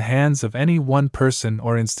is in the hands of any one person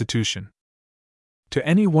or institution. To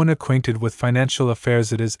any one acquainted with financial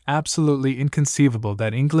affairs, it is absolutely inconceivable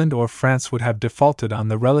that England or France would have defaulted on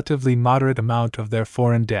the relatively moderate amount of their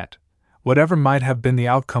foreign debt, whatever might have been the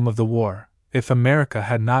outcome of the war, if America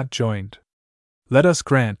had not joined. Let us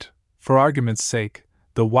grant, for argument's sake,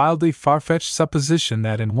 the wildly far-fetched supposition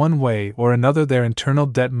that in one way or another their internal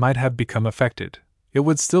debt might have become affected. It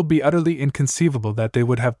would still be utterly inconceivable that they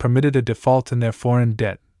would have permitted a default in their foreign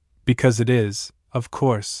debt, because it is, of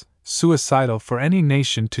course, suicidal for any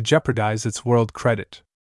nation to jeopardize its world credit.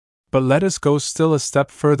 But let us go still a step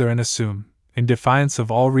further and assume, in defiance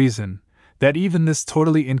of all reason, that even this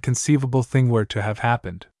totally inconceivable thing were to have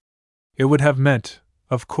happened. It would have meant,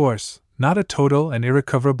 of course, not a total and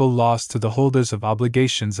irrecoverable loss to the holders of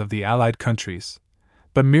obligations of the Allied countries,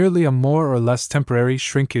 but merely a more or less temporary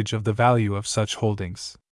shrinkage of the value of such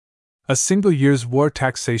holdings. A single year's war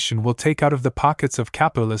taxation will take out of the pockets of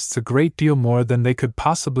capitalists a great deal more than they could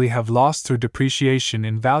possibly have lost through depreciation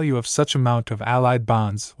in value of such amount of Allied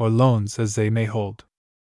bonds or loans as they may hold.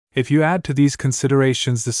 If you add to these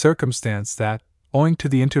considerations the circumstance that, owing to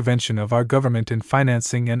the intervention of our government in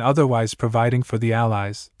financing and otherwise providing for the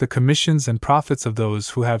Allies, the commissions and profits of those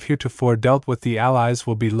who have heretofore dealt with the Allies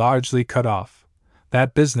will be largely cut off,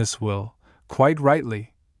 that business will, quite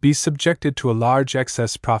rightly, be subjected to a large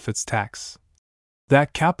excess profits tax.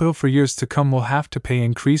 That capital for years to come will have to pay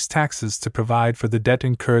increased taxes to provide for the debt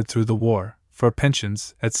incurred through the war, for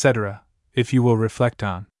pensions, etc., if you will reflect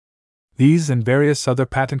on these and various other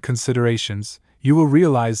patent considerations, you will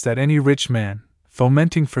realize that any rich man,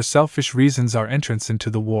 fomenting for selfish reasons our entrance into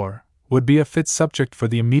the war, would be a fit subject for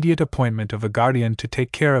the immediate appointment of a guardian to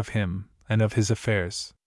take care of him and of his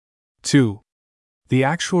affairs. 2. The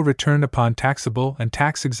actual return upon taxable and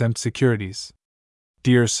tax-exempt securities.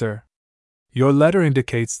 Dear Sir, your letter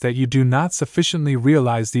indicates that you do not sufficiently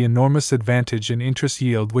realize the enormous advantage in interest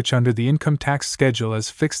yield which under the income tax schedule as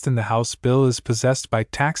fixed in the House bill is possessed by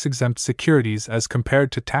tax-exempt securities as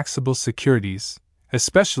compared to taxable securities,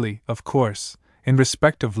 especially, of course, in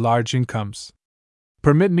respect of large incomes.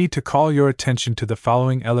 Permit me to call your attention to the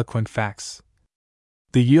following eloquent facts.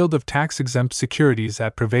 The yield of tax-exempt securities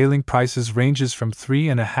at prevailing prices ranges from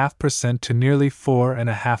 3.5% to nearly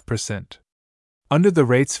 4.5%. Under the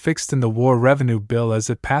rates fixed in the War Revenue Bill as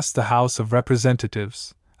it passed the House of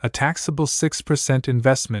Representatives, a taxable 6%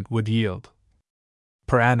 investment would yield,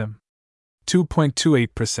 per annum,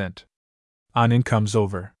 2.28%. On incomes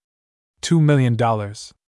over $2 million,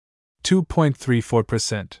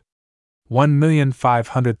 2.34%.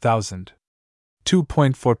 $1,500,000,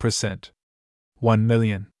 2.4%. $1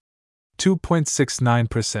 million,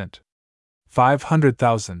 2.69%.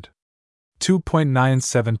 $500,000,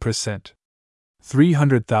 2.97%.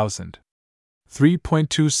 $300,000,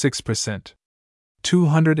 3.26%.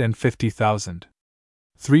 $250,000,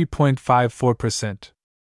 3.54%.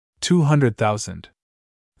 $200,000,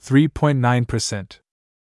 3.9%.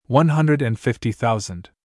 $150,000,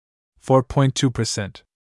 4.2%.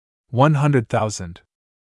 $100,000.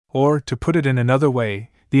 Or, to put it in another way,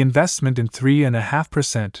 the investment in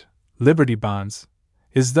 3.5% Liberty bonds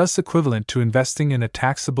is thus equivalent to investing in a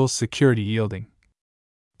taxable security yielding,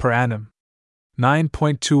 per annum,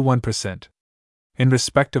 9.21%. In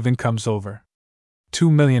respect of incomes over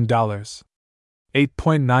 $2 million,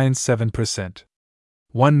 8.97%.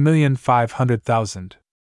 $1,500,000,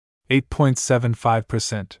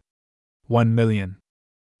 8.75%. $1 million,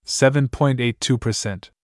 7.82%.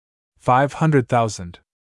 $500,000,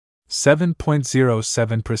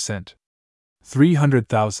 7.07%.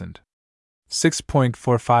 $300,000,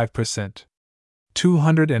 6.45%.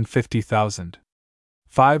 $250,000,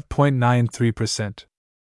 5.93%.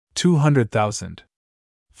 $200,000,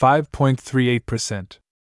 5.38%.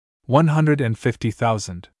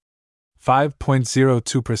 $150,000,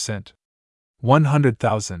 5.02%.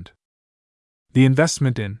 $100,000. The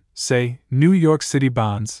investment in, say, New York City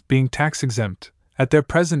bonds, being tax-exempt, at their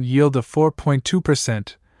present yield of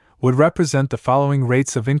 4.2%, would represent the following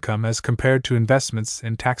rates of income as compared to investments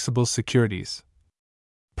in taxable securities.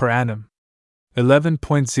 Per annum,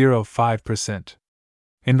 11.05%.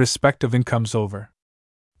 In respect of incomes over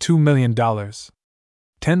 $2 million,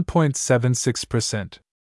 10.76%.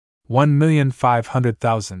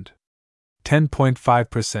 $1,500,000,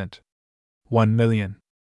 10.5%. $1 million,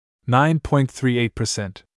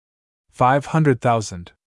 9.38%. $500,000,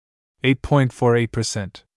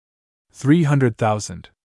 8.48%. $300,000,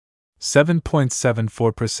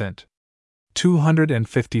 7.74%.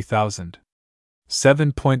 $250,000,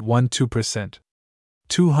 7.12%.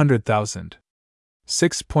 $200,000,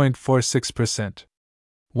 6.46%.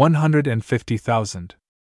 $150,000,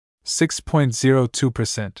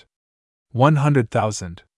 6.02%.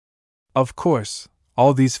 $100,000. Of course,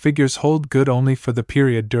 all these figures hold good only for the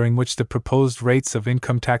period during which the proposed rates of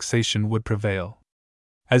income taxation would prevail.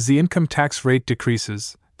 As the income tax rate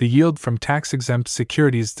decreases, the yield from tax-exempt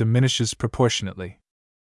securities diminishes proportionately.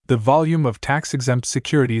 The volume of tax-exempt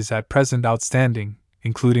securities at present outstanding,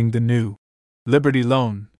 including the new Liberty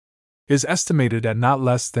loan, is estimated at not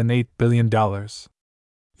less than $8 billion.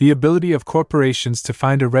 The ability of corporations to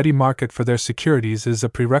find a ready market for their securities is a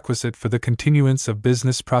prerequisite for the continuance of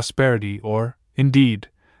business prosperity or, indeed,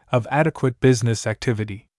 of adequate business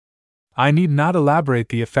activity. I need not elaborate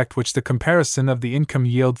the effect which the comparison of the income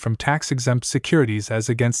yield from tax-exempt securities as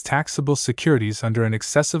against taxable securities under an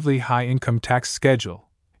excessively high income tax schedule,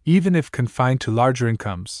 even if confined to larger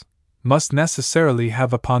incomes, must necessarily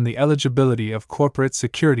have upon the eligibility of corporate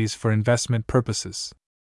securities for investment purposes.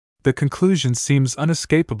 The conclusion seems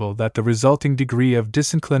unescapable that the resulting degree of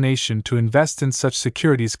disinclination to invest in such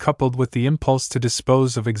securities coupled with the impulse to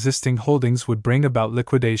dispose of existing holdings would bring about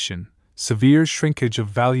liquidation, severe shrinkage of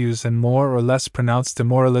values, and more or less pronounced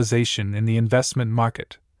demoralization in the investment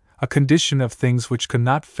market, a condition of things which could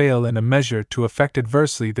not fail in a measure to affect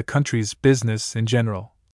adversely the country's business in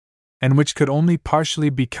general, and which could only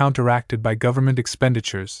partially be counteracted by government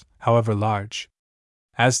expenditures, however large.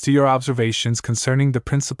 As to your observations concerning the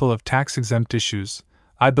principle of tax-exempt issues,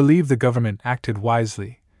 I believe the government acted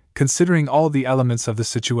wisely, considering all the elements of the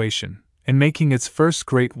situation, in making its first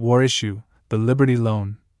great war issue, the Liberty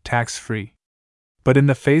Loan, tax-free. But in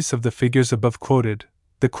the face of the figures above quoted,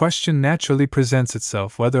 the question naturally presents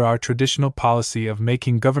itself whether our traditional policy of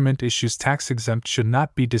making government issues tax-exempt should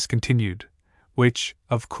not be discontinued, which,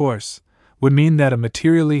 of course, would mean that a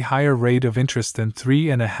materially higher rate of interest than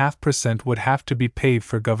 3.5% would have to be paid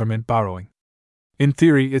for government borrowing. In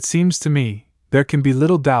theory, it seems to me, there can be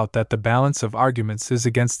little doubt that the balance of arguments is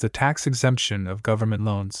against the tax exemption of government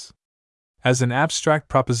loans. As an abstract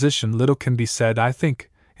proposition, little can be said, I think,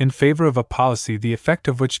 in favor of a policy the effect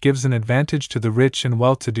of which gives an advantage to the rich and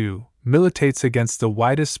well-to-do, militates against the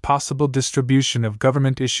widest possible distribution of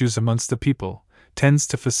government issues amongst the people, tends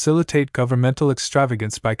to facilitate governmental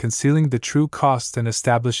extravagance by concealing the true cost, and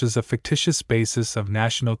establishes a fictitious basis of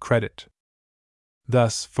national credit.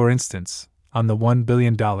 Thus, for instance, on the $1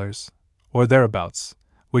 billion, or thereabouts,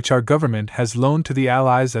 which our government has loaned to the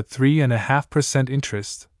Allies at 3.5%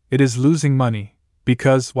 interest, it is losing money,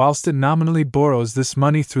 because, whilst it nominally borrows this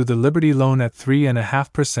money through the Liberty Loan at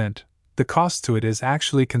 3.5%, the cost to it is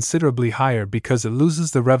actually considerably higher because it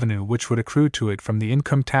loses the revenue which would accrue to it from the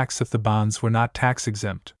income tax if the bonds were not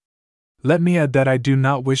tax-exempt. Let me add that I do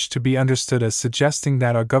not wish to be understood as suggesting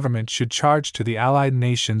that our government should charge to the Allied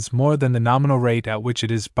nations more than the nominal rate at which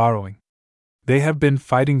it is borrowing. They have been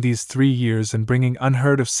fighting these 3 years and bringing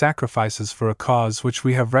unheard of sacrifices for a cause which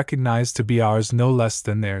we have recognized to be ours no less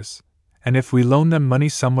than theirs, and if we loan them money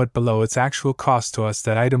somewhat below its actual cost to us,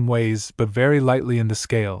 that item weighs but very lightly in the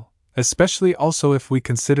scale, especially also if we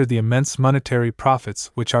consider the immense monetary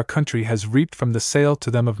profits which our country has reaped from the sale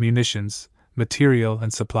to them of munitions, material,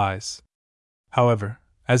 and supplies. However,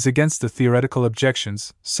 as against the theoretical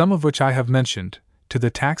objections, some of which I have mentioned, to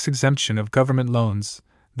the tax exemption of government loans,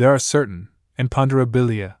 there are certain,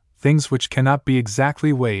 imponderabilia, things which cannot be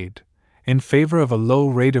exactly weighed, in favor of a low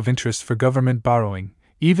rate of interest for government borrowing,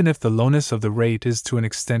 even if the lowness of the rate is to an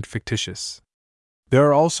extent fictitious. There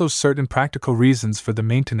are also certain practical reasons for the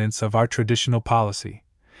maintenance of our traditional policy,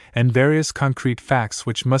 and various concrete facts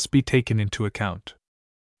which must be taken into account.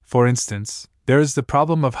 For instance, there is the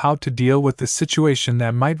problem of how to deal with the situation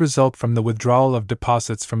that might result from the withdrawal of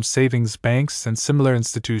deposits from savings banks and similar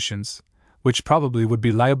institutions, which probably would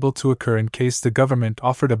be liable to occur in case the government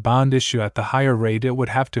offered a bond issue at the higher rate it would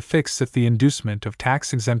have to fix if the inducement of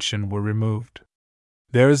tax exemption were removed.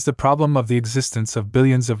 There is the problem of the existence of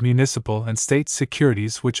billions of municipal and state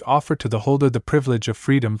securities which offer to the holder the privilege of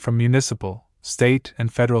freedom from municipal, state,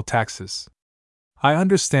 and federal taxes. I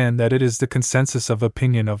understand that it is the consensus of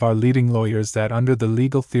opinion of our leading lawyers that under the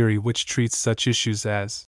legal theory which treats such issues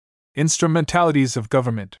as instrumentalities of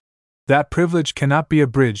government, that privilege cannot be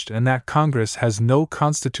abridged and that Congress has no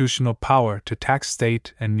constitutional power to tax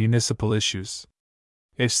state and municipal issues.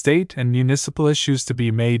 If state and municipal issues to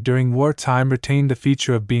be made during wartime retain the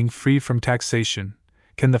feature of being free from taxation,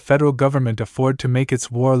 can the federal government afford to make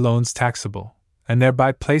its war loans taxable, and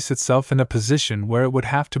thereby place itself in a position where it would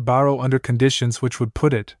have to borrow under conditions which would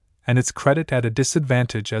put it and its credit at a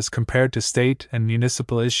disadvantage as compared to state and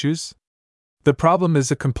municipal issues? The problem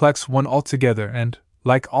is a complex one altogether and,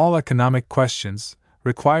 like all economic questions,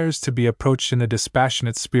 requires to be approached in a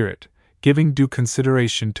dispassionate spirit, giving due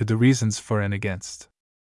consideration to the reasons for and against.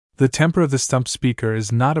 The temper of the stump speaker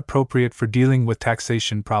is not appropriate for dealing with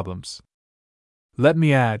taxation problems. Let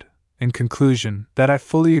me add, in conclusion, that I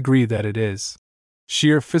fully agree that it is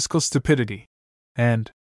sheer fiscal stupidity,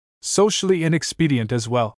 and socially inexpedient as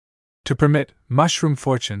well, to permit mushroom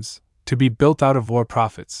fortunes to be built out of war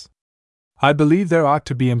profits. I believe there ought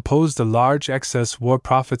to be imposed a large excess war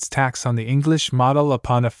profits tax on the English model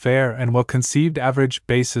upon a fair and well-conceived average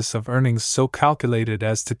basis of earnings so calculated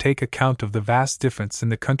as to take account of the vast difference in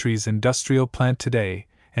the country's industrial plant today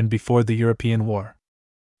and before the European War.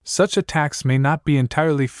 Such a tax may not be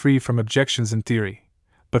entirely free from objections in theory,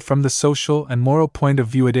 but from the social and moral point of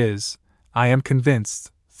view it is, I am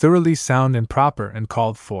convinced, thoroughly sound and proper and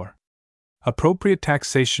called for. Appropriate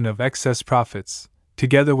taxation of excess profits,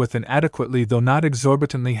 together with an adequately though not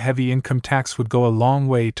exorbitantly heavy income tax, would go a long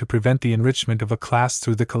way to prevent the enrichment of a class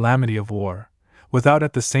through the calamity of war, without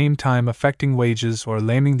at the same time affecting wages or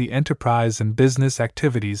laming the enterprise and business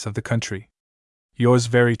activities of the country. Yours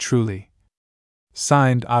very truly.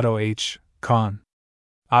 Signed, Otto H. Kahn.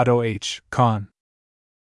 Otto H. Kahn.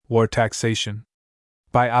 War Taxation.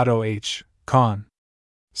 By Otto H. Kahn.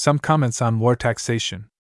 Some comments on war taxation.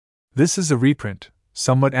 This is a reprint,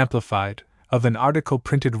 somewhat amplified, of an article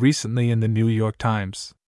printed recently in the New York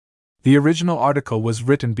Times. The original article was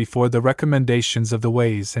written before the recommendations of the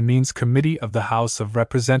Ways and Means Committee of the House of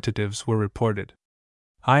Representatives were reported.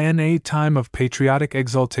 In a time of patriotic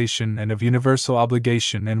exultation and of universal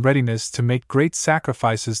obligation and readiness to make great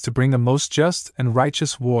sacrifices to bring a most just and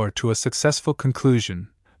righteous war to a successful conclusion,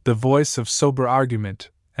 the voice of sober argument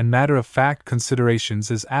and matter-of-fact considerations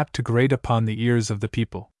is apt to grate upon the ears of the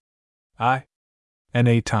people. In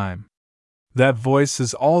a time. That voice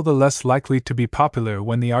is all the less likely to be popular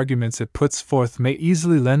when the arguments it puts forth may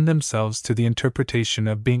easily lend themselves to the interpretation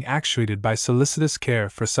of being actuated by solicitous care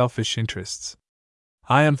for selfish interests.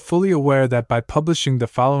 I am fully aware that by publishing the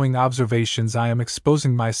following observations I am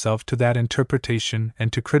exposing myself to that interpretation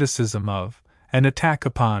and to criticism of, and attack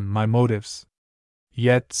upon, my motives.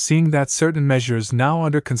 Yet, seeing that certain measures now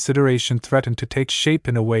under consideration threaten to take shape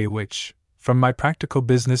in a way which, from my practical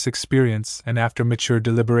business experience and after mature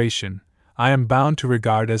deliberation, I am bound to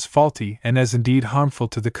regard as faulty and as indeed harmful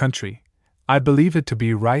to the country, I believe it to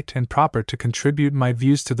be right and proper to contribute my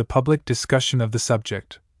views to the public discussion of the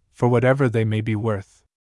subject, for whatever they may be worth.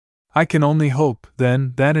 I can only hope,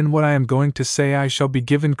 then, that in what I am going to say I shall be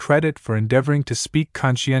given credit for endeavoring to speak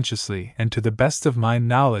conscientiously and to the best of my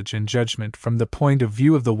knowledge and judgment from the point of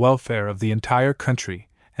view of the welfare of the entire country,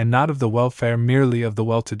 and not of the welfare merely of the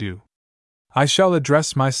well-to-do. I shall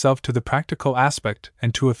address myself to the practical aspect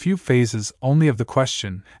and to a few phases only of the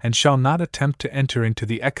question, and shall not attempt to enter into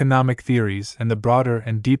the economic theories and the broader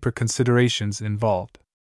and deeper considerations involved.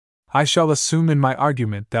 I shall assume in my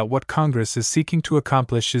argument that what Congress is seeking to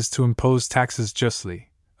accomplish is to impose taxes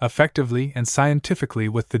justly, effectively, and scientifically,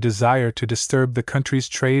 with the desire to disturb the country's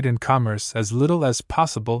trade and commerce as little as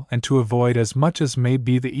possible and to avoid as much as may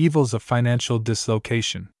be the evils of financial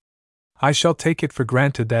dislocation. I shall take it for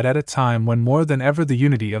granted that at a time when more than ever the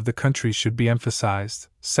unity of the country should be emphasized,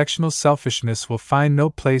 sectional selfishness will find no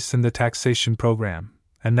place in the taxation program,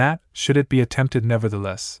 and that, should it be attempted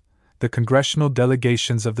nevertheless, the congressional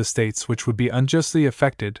delegations of the states which would be unjustly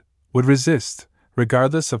affected would resist,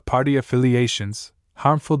 regardless of party affiliations,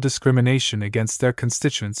 harmful discrimination against their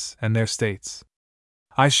constituents and their states.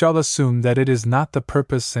 I shall assume that it is not the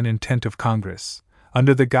purpose and intent of Congress,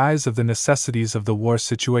 under the guise of the necessities of the war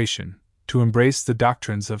situation, to embrace the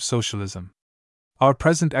doctrines of socialism. Our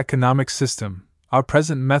present economic system, our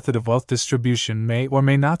present method of wealth distribution may or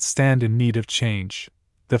may not stand in need of change.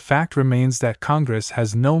 The fact remains that Congress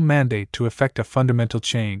has no mandate to effect a fundamental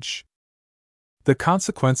change. The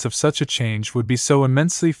consequence of such a change would be so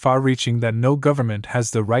immensely far-reaching that no government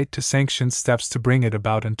has the right to sanction steps to bring it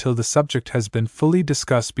about until the subject has been fully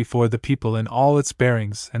discussed before the people in all its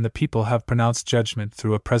bearings and the people have pronounced judgment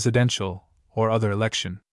through a presidential or other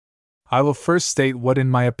election. I will first state what in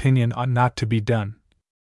my opinion ought not to be done.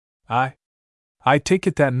 I take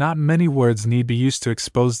it that not many words need be used to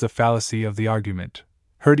expose the fallacy of the argument,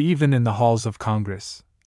 heard even in the halls of Congress.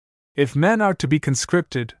 If men are to be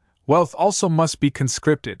conscripted, wealth also must be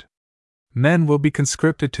conscripted. Men will be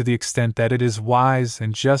conscripted to the extent that it is wise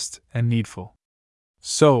and just and needful.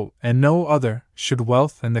 So, and no other, should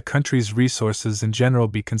wealth and the country's resources in general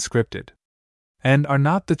be conscripted. And are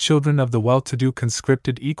not the children of the well-to-do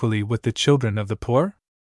conscripted equally with the children of the poor?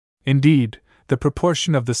 Indeed, the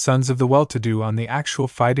proportion of the sons of the well-to-do on the actual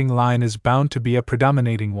fighting line is bound to be a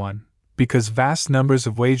predominating one, because vast numbers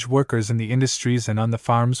of wage workers in the industries and on the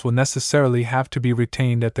farms will necessarily have to be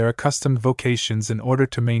retained at their accustomed vocations in order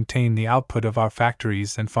to maintain the output of our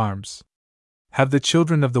factories and farms. Have the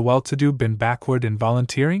children of the well-to-do been backward in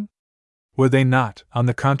volunteering? Were they not, on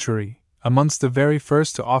the contrary, amongst the very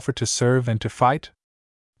first to offer to serve and to fight?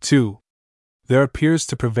 2. There appears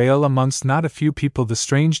to prevail amongst not a few people the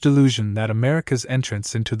strange delusion that America's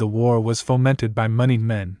entrance into the war was fomented by moneyed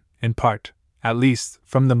men, in part, at least,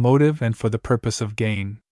 from the motive and for the purpose of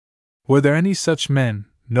gain. Were there any such men,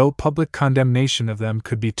 no public condemnation of them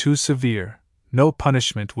could be too severe, no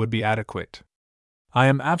punishment would be adequate. I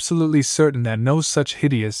am absolutely certain that no such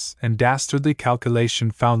hideous and dastardly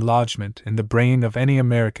calculation found lodgment in the brain of any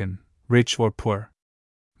American, rich or poor.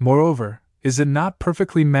 Moreover, Is it not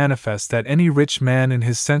perfectly manifest that any rich man in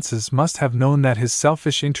his senses must have known that his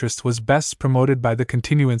selfish interest was best promoted by the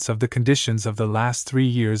continuance of the conditions of the last 3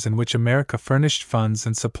 years in which America furnished funds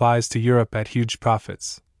and supplies to Europe at huge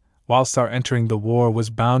profits, whilst our entering the war was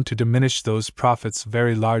bound to diminish those profits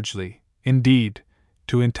very largely, indeed,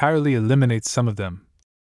 to entirely eliminate some of them,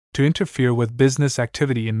 to interfere with business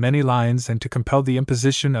activity in many lines and to compel the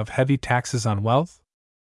imposition of heavy taxes on wealth?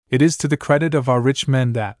 It is to the credit of our rich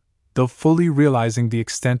men that, though fully realizing the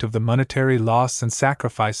extent of the monetary loss and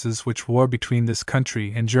sacrifices which war between this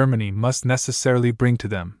country and Germany must necessarily bring to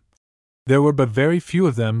them, there were but very few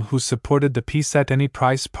of them who supported the peace at any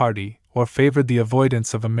price party or favored the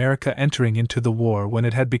avoidance of America entering into the war when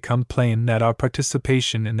it had become plain that our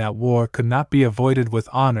participation in that war could not be avoided with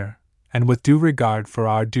honor and with due regard for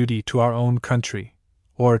our duty to our own country,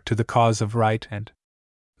 or to the cause of right and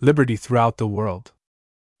liberty throughout the world.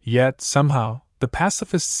 Yet, somehow, the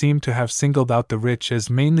pacifists seem to have singled out the rich as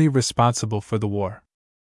mainly responsible for the war.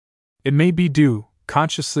 It may be due,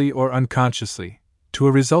 consciously or unconsciously, to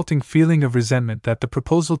a resulting feeling of resentment that the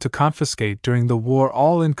proposal to confiscate during the war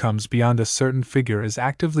all incomes beyond a certain figure is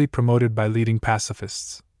actively promoted by leading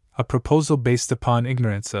pacifists, a proposal based upon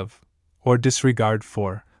ignorance of, or disregard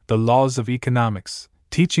for, the laws of economics,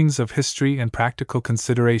 teachings of history and practical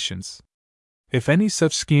considerations. If any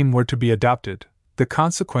such scheme were to be adopted, the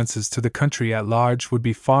consequences to the country at large would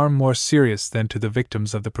be far more serious than to the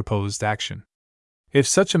victims of the proposed action. If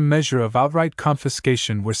such a measure of outright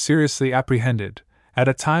confiscation were seriously apprehended, at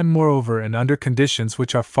a time moreover and under conditions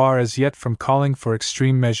which are far as yet from calling for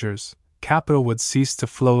extreme measures, capital would cease to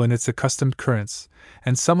flow in its accustomed currents,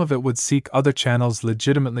 and some of it would seek other channels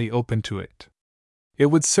legitimately open to it. It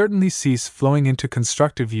would certainly cease flowing into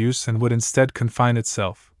constructive use and would instead confine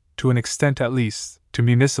itself, to an extent at least, to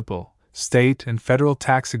municipal, state, and federal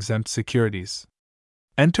tax-exempt securities.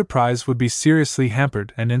 Enterprise would be seriously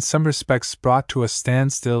hampered and in some respects brought to a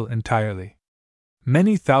standstill entirely.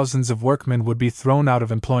 Many thousands of workmen would be thrown out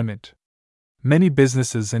of employment. Many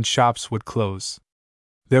businesses and shops would close.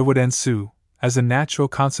 There would ensue, as a natural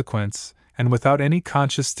consequence, and without any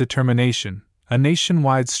conscious determination, a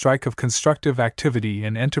nationwide strike of constructive activity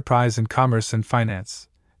and enterprise in commerce and finance,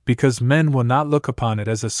 because men will not look upon it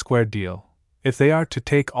as a square deal, if they are to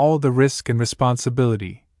take all the risk and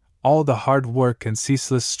responsibility, all the hard work and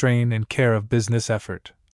ceaseless strain and care of business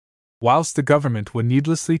effort, whilst the government would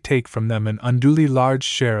needlessly take from them an unduly large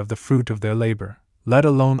share of the fruit of their labor, let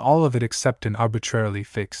alone all of it except in arbitrarily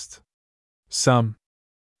fixed sum.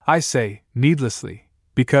 I say, needlessly,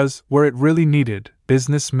 because, were it really needed,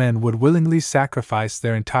 business men would willingly sacrifice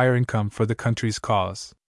their entire income for the country's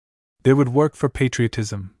cause. They would work for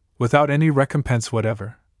patriotism, without any recompense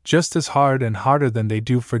whatever, just as hard and harder than they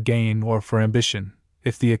do for gain or for ambition,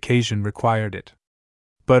 if the occasion required it.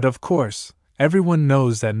 But, of course, everyone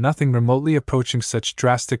knows that nothing remotely approaching such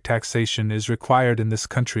drastic taxation is required in this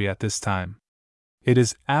country at this time. It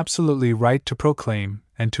is absolutely right to proclaim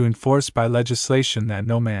and to enforce by legislation that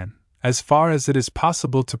no man, as far as it is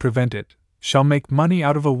possible to prevent it, shall make money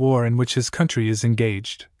out of a war in which his country is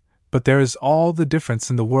engaged. But there is all the difference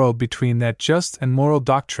in the world between that just and moral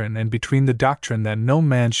doctrine and between the doctrine that no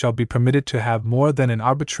man shall be permitted to have more than an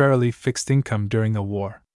arbitrarily fixed income during a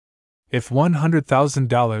war. If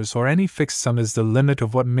 $100,000 or any fixed sum is the limit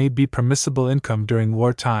of what may be permissible income during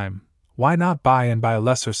wartime, why not buy and buy a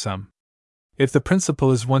lesser sum? If the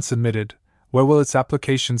principle is once admitted, where will its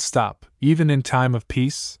application stop, even in time of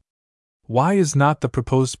peace? Why is not the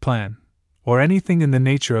proposed plan, or anything in the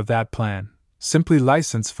nature of that plan, simply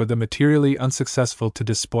license for the materially unsuccessful to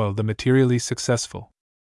despoil the materially successful?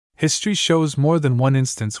 History shows more than one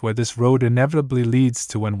instance where this road inevitably leads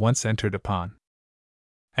to when once entered upon.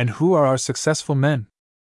 And who are our successful men?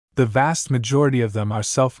 The vast majority of them are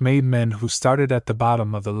self-made men who started at the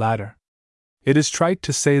bottom of the ladder. It is trite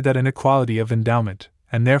to say that inequality of endowment,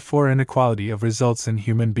 and therefore inequality of results in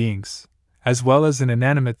human beings, as well as in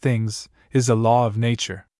inanimate things, is a law of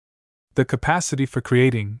nature. The capacity for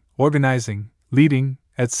creating, organizing, leading,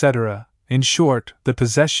 etc., in short, the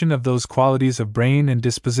possession of those qualities of brain and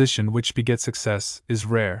disposition which beget success, is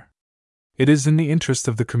rare. It is in the interest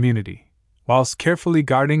of the community, whilst carefully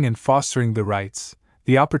guarding and fostering the rights,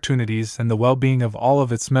 the opportunities, and the well-being of all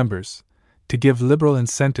of its members, to give liberal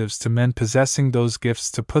incentives to men possessing those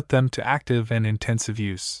gifts to put them to active and intensive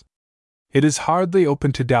use. It is hardly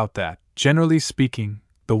open to doubt that, generally speaking,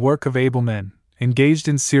 the work of able men, engaged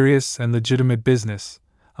in serious and legitimate business,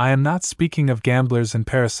 I am not speaking of gamblers and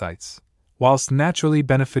parasites, whilst naturally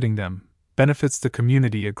benefiting them, benefits the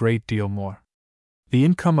community a great deal more. The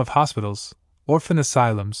income of hospitals, orphan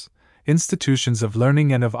asylums, institutions of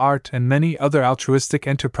learning and of art, and many other altruistic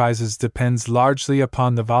enterprises depends largely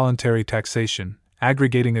upon the voluntary taxation,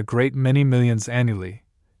 aggregating a great many millions annually,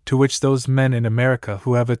 to which those men in America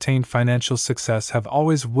who have attained financial success have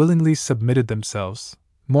always willingly submitted themselves,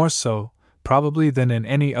 more so, probably, than in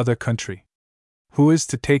any other country. Who is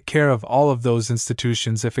to take care of all of those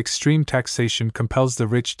institutions if extreme taxation compels the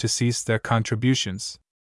rich to cease their contributions?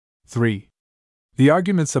 3. The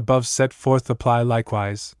arguments above set forth apply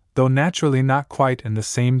likewise, though naturally not quite in the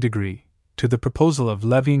same degree, to the proposal of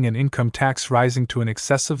levying an income tax rising to an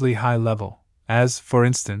excessively high level, as, for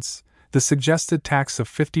instance, the suggested tax of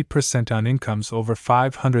 50% on incomes over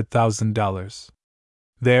 $500,000.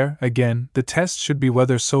 There, again, the test should be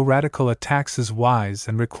whether so radical a tax is wise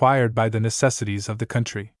and required by the necessities of the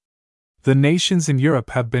country. The nations in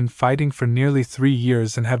Europe have been fighting for nearly 3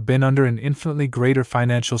 years and have been under an infinitely greater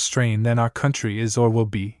financial strain than our country is or will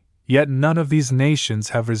be, yet none of these nations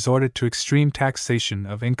have resorted to extreme taxation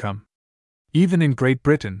of income. Even in Great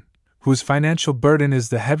Britain, whose financial burden is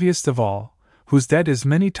the heaviest of all, whose debt is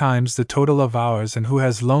many times the total of ours, and who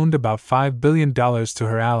has loaned about $5 billion to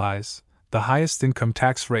her allies, the highest income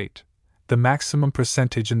tax rate, the maximum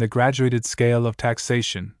percentage in the graduated scale of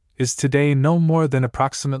taxation, is today no more than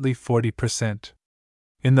approximately 40%.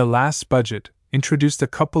 In the last budget, introduced a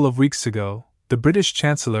couple of weeks ago, the British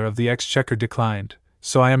Chancellor of the Exchequer declined,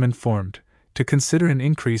 so I am informed, to consider an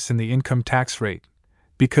increase in the income tax rate,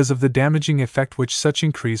 because of the damaging effect which such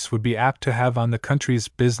increase would be apt to have on the country's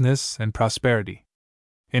business and prosperity.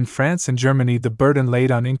 In France and Germany, the burden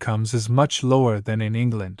laid on incomes is much lower than in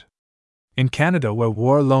England. In Canada, where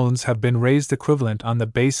war loans have been raised equivalent on the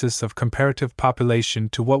basis of comparative population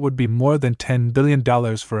to what would be more than $10 billion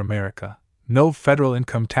for America, no federal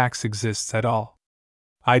income tax exists at all.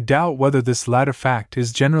 I doubt whether this latter fact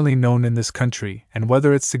is generally known in this country, and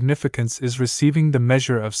whether its significance is receiving the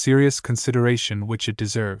measure of serious consideration which it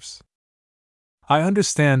deserves. I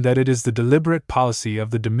understand that it is the deliberate policy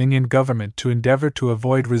of the Dominion government to endeavor to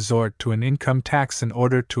avoid resort to an income tax in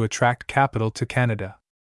order to attract capital to Canada.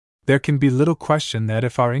 There can be little question that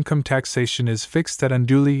if our income taxation is fixed at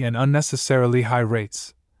unduly and unnecessarily high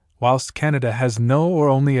rates, whilst Canada has no or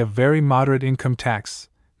only a very moderate income tax,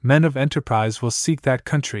 men of enterprise will seek that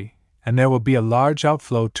country, and there will be a large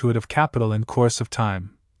outflow to it of capital in course of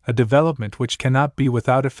time, a development which cannot be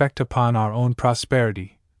without effect upon our own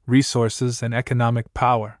prosperity, resources, and economic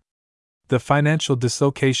power. The financial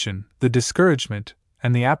dislocation, the discouragement,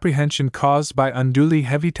 and the apprehension caused by unduly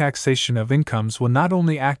heavy taxation of incomes will not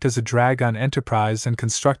only act as a drag on enterprise and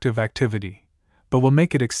constructive activity, but will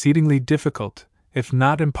make it exceedingly difficult, if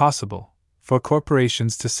not impossible, for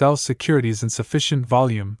corporations to sell securities in sufficient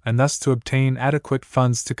volume and thus to obtain adequate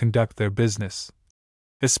funds to conduct their business.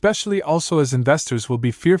 Especially also as investors will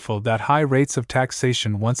be fearful that high rates of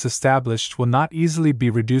taxation once established will not easily be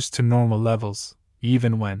reduced to normal levels,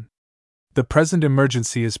 even when the present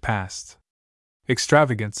emergency is past.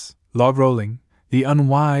 Extravagance, log rolling, the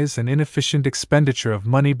unwise and inefficient expenditure of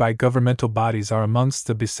money by governmental bodies are amongst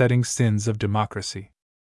the besetting sins of democracy.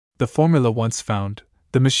 The formula once found,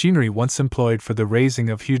 the machinery once employed for the raising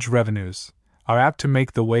of huge revenues, are apt to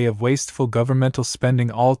make the way of wasteful governmental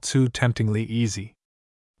spending all too temptingly easy.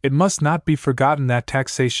 It must not be forgotten that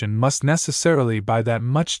taxation must necessarily by that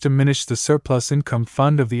much diminish the surplus income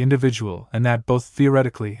fund of the individual, and that both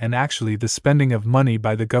theoretically and actually the spending of money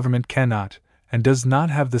by the government cannot, and does not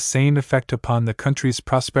have the same effect upon the country's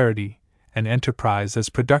prosperity and enterprise as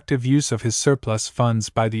productive use of his surplus funds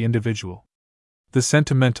by the individual. The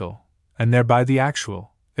sentimental, and thereby the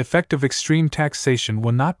actual, effect of extreme taxation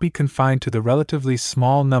will not be confined to the relatively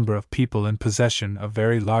small number of people in possession of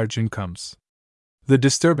very large incomes. The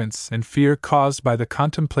disturbance and fear caused by the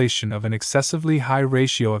contemplation of an excessively high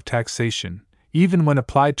ratio of taxation, even when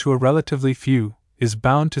applied to a relatively few, is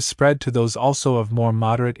bound to spread to those also of more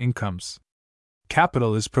moderate incomes.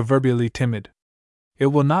 Capital is proverbially timid. It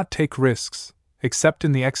will not take risks, except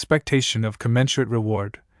in the expectation of commensurate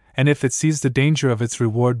reward, and if it sees the danger of its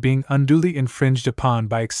reward being unduly infringed upon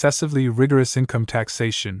by excessively rigorous income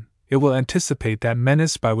taxation, it will anticipate that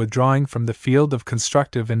menace by withdrawing from the field of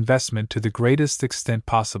constructive investment to the greatest extent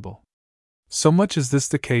possible. So much is this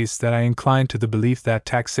the case that I incline to the belief that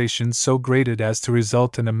taxation so graded as to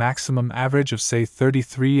result in a maximum average of say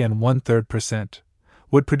 33 1/3%,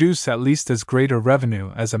 would produce at least as great a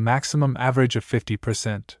revenue as a maximum average of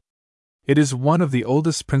 50%. It is one of the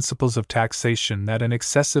oldest principles of taxation that an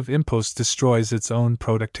excessive impost destroys its own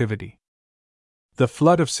productivity. The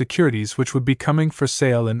flood of securities which would be coming for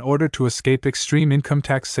sale in order to escape extreme income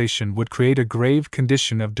taxation would create a grave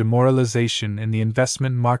condition of demoralization in the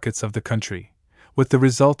investment markets of the country, with the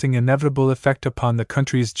resulting inevitable effect upon the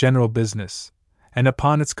country's general business, and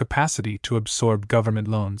upon its capacity to absorb government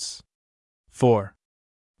loans. 4.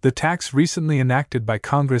 The tax recently enacted by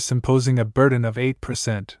Congress imposing a burden of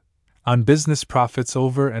 8% on business profits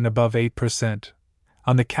over and above 8%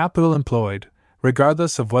 on the capital employed,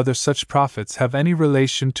 regardless of whether such profits have any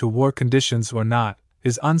relation to war conditions or not,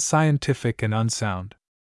 is unscientific and unsound.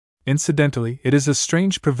 Incidentally, it is a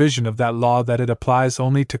strange provision of that law that it applies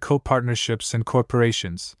only to co-partnerships and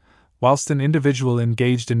corporations, whilst an individual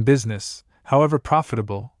engaged in business, however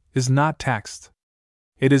profitable, is not taxed.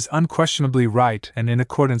 It is unquestionably right and in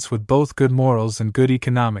accordance with both good morals and good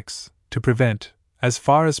economics, to prevent, as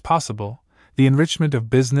far as possible, the enrichment of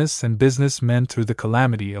business and businessmen through the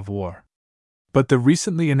calamity of war. But the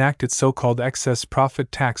recently enacted so-called excess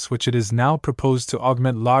profit tax, which it is now proposed to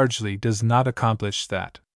augment largely, does not accomplish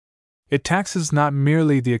that. It taxes not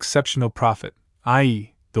merely the exceptional profit,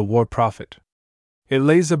 i.e., the war profit. It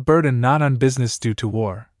lays a burden not on business due to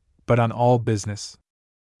war, but on all business.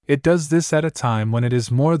 It does this at a time when it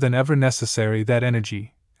is more than ever necessary that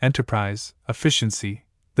energy, enterprise, efficiency,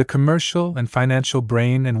 the commercial and financial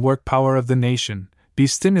brain and work power of the nation, be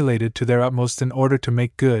stimulated to their utmost in order to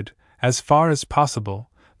make good, as far as possible,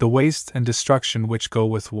 the waste and destruction which go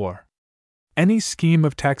with war. Any scheme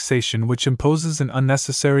of taxation which imposes an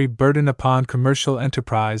unnecessary burden upon commercial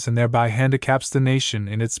enterprise and thereby handicaps the nation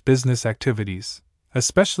in its business activities,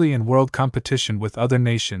 especially in world competition with other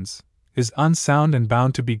nations, is unsound and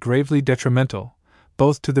bound to be gravely detrimental,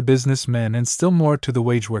 both to the businessman and still more to the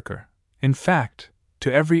wage worker, in fact,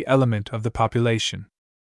 to every element of the population.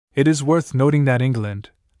 It is worth noting that England,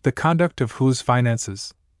 the conduct of whose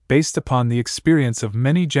finances, based upon the experience of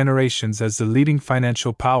many generations as the leading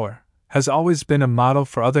financial power, has always been a model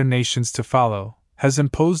for other nations to follow, has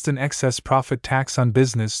imposed an excess profit tax on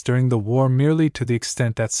business during the war merely to the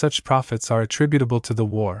extent that such profits are attributable to the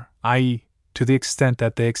war, i.e., to the extent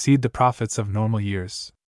that they exceed the profits of normal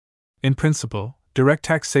years. In principle, direct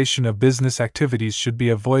taxation of business activities should be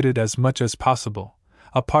avoided as much as possible,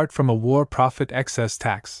 apart from a war profit excess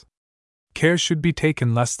tax. Care should be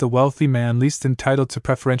taken lest the wealthy man least entitled to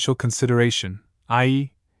preferential consideration,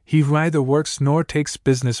 i.e., he who neither works nor takes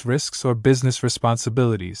business risks or business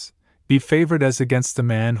responsibilities, be favored as against the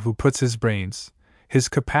man who puts his brains, his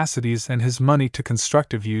capacities and his money to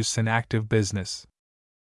constructive use in active business.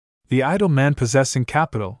 The idle man possessing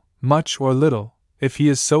capital, much or little, if he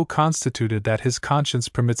is so constituted that his conscience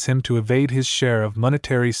permits him to evade his share of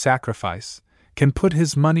monetary sacrifice, can put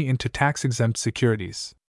his money into tax-exempt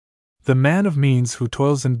securities. The man of means who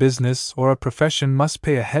toils in business or a profession must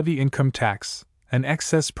pay a heavy income tax, an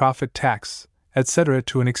excess profit tax, etc.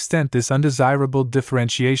 To an extent this undesirable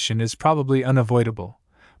differentiation is probably unavoidable,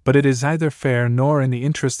 but it is neither fair nor in the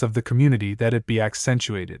interest of the community that it be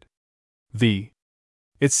accentuated.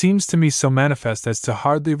 It seems to me so manifest as to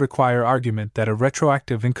hardly require argument that a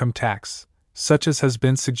retroactive income tax, such as has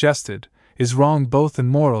been suggested, is wrong both in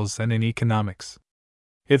morals and in economics.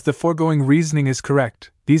 If the foregoing reasoning is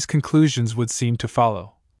correct, these conclusions would seem to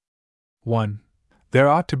follow. 1. There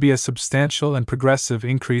ought to be a substantial and progressive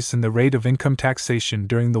increase in the rate of income taxation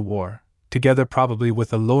during the war, together probably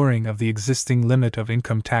with a lowering of the existing limit of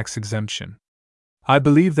income tax exemption. I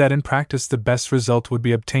believe that in practice the best result would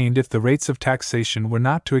be obtained if the rates of taxation were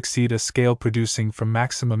not to exceed a scale producing from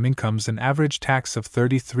maximum incomes an average tax of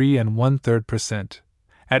 33 1/3%,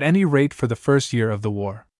 at any rate for the first year of the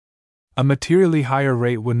war. A materially higher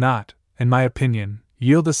rate would not, in my opinion,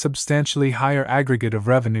 yield a substantially higher aggregate of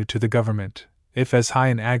revenue to the government, if as high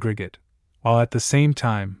an aggregate, while at the same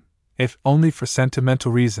time, if only for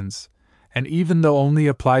sentimental reasons, and even though only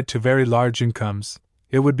applied to very large incomes,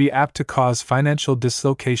 it would be apt to cause financial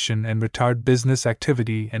dislocation and retard business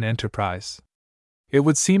activity and enterprise. It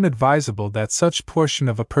would seem advisable that such portion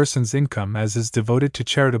of a person's income as is devoted to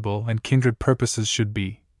charitable and kindred purposes should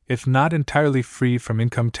be, if not entirely free from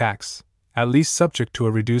income tax, at least subject to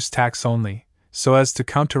a reduced tax only, so as to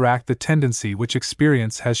counteract the tendency which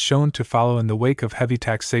experience has shown to follow in the wake of heavy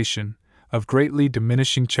taxation, of greatly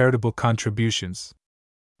diminishing charitable contributions.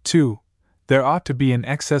 2. There ought to be an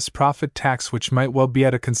excess profit tax which might well be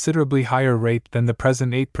at a considerably higher rate than the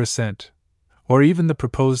present 8%, or even the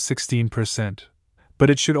proposed 16%, but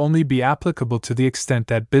it should only be applicable to the extent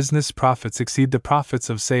that business profits exceed the profits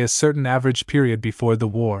of, say, a certain average period before the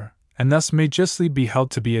war, and thus may justly be held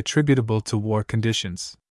to be attributable to war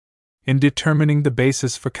conditions. In determining the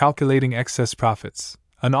basis for calculating excess profits,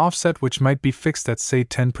 an offset which might be fixed at, say,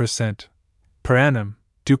 10% per annum,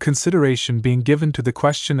 due consideration being given to the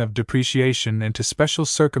question of depreciation and to special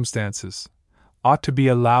circumstances, ought to be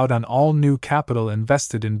allowed on all new capital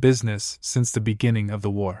invested in business since the beginning of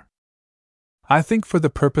the war. I think for the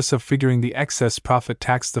purpose of figuring the excess profit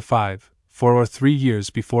tax, the 5, 4 or 3 years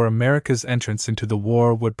before America's entrance into the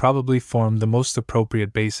war would probably form the most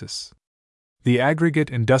appropriate basis. The aggregate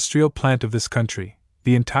industrial plant of this country,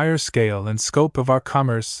 the entire scale and scope of our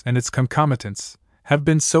commerce and its concomitants, have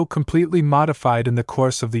been so completely modified in the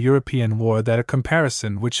course of the European War that a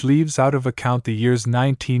comparison which leaves out of account the years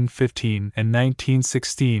 1915 and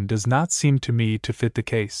 1916 does not seem to me to fit the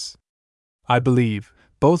case. I believe,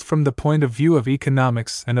 both from the point of view of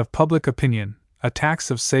economics and of public opinion, a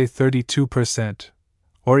tax of say 32%,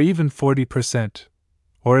 or even 40%,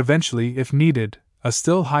 or eventually, if needed, a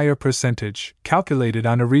still higher percentage, calculated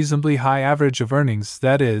on a reasonably high average of earnings,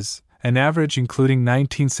 that is, an average including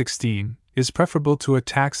 1916, is preferable to a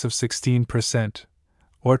tax of 16%,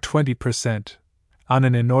 or 20%, on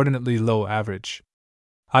an inordinately low average.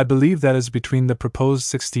 I believe that as between the proposed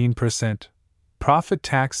 16% profit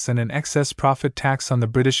tax and an excess profit tax on the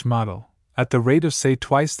British model, at the rate of say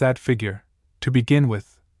twice that figure, to begin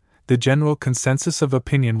with, the general consensus of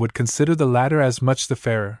opinion would consider the latter as much the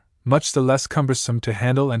fairer, much the less cumbersome to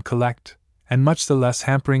handle and collect, and much the less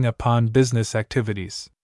hampering upon business activities.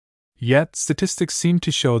 Yet, statistics seem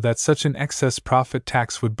to show that such an excess profit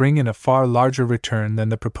tax would bring in a far larger return than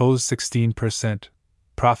the proposed 16%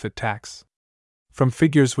 profit tax. From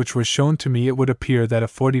figures which were shown to me, it would appear that a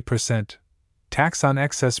 40% tax on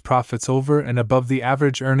excess profits over and above the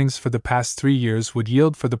average earnings for the past 3 years would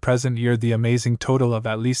yield for the present year the amazing total of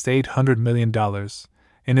at least $800 million,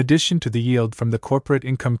 in addition to the yield from the corporate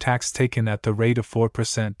income tax taken at the rate of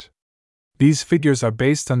 4%. These figures are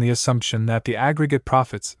based on the assumption that the aggregate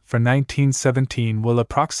profits for 1917 will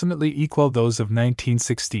approximately equal those of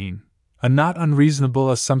 1916, a not unreasonable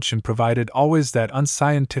assumption provided always that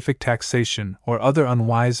unscientific taxation or other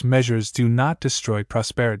unwise measures do not destroy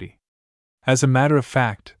prosperity. As a matter of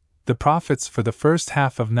fact, the profits for the first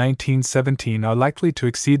half of 1917 are likely to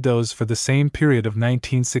exceed those for the same period of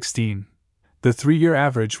 1916. The 3-year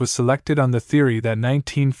average was selected on the theory that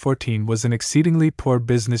 1914 was an exceedingly poor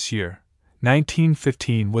business year,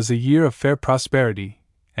 1915 was a year of fair prosperity,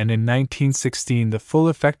 and in 1916 the full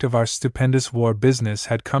effect of our stupendous war business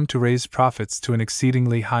had come to raise profits to an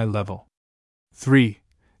exceedingly high level. 3.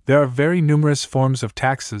 There are very numerous forms of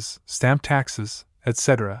taxes, stamp taxes,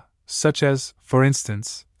 etc., such as, for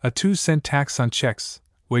instance, a 2-cent tax on checks,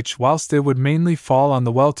 which, whilst it would mainly fall on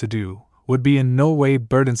the well-to-do, would be in no way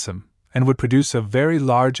burdensome, and would produce a very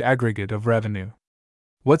large aggregate of revenue.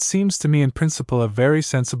 What seems to me in principle a very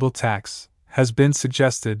sensible tax has been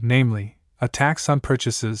suggested, namely, a tax on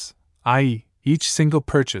purchases, i.e., each single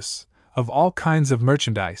purchase, of all kinds of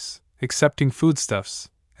merchandise, excepting foodstuffs,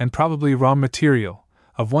 and probably raw material,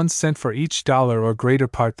 of 1 cent for each dollar or greater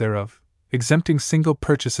part thereof, exempting single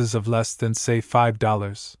purchases of less than, say,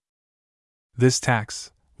 $5. This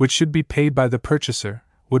tax, which should be paid by the purchaser,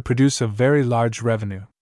 would produce a very large revenue.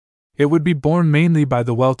 It would be borne mainly by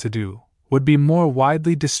the well-to-do, would be more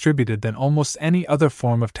widely distributed than almost any other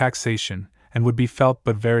form of taxation, and would be felt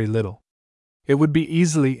but very little. It would be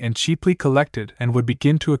easily and cheaply collected and would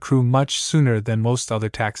begin to accrue much sooner than most other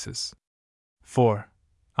taxes. 4.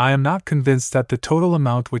 I am not convinced that the total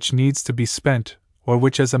amount which needs to be spent, or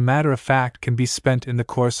which as a matter of fact can be spent in the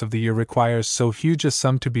course of the year, requires so huge a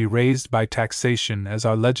sum to be raised by taxation as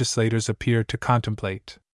our legislators appear to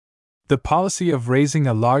contemplate. The policy of raising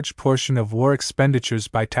a large portion of war expenditures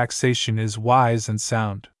by taxation is wise and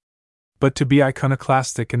sound. But to be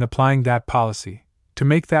iconoclastic in applying that policy, to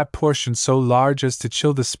make that portion so large as to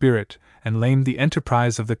chill the spirit and lame the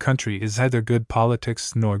enterprise of the country, is neither good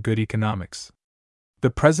politics nor good economics.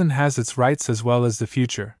 The present has its rights as well as the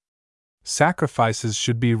future. Sacrifices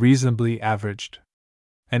should be reasonably averaged.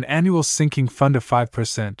 An annual sinking fund of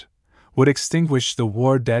 5% would extinguish the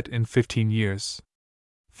war debt in 15 years.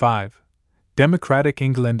 5. Democratic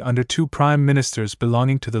England under 2 prime ministers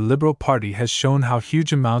belonging to the Liberal Party has shown how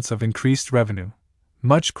huge amounts of increased revenue,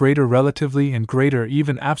 much greater relatively and greater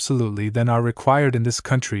even absolutely than are required in this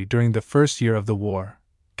country during the first year of the war,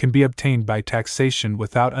 can be obtained by taxation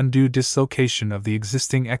without undue dislocation of the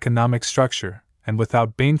existing economic structure and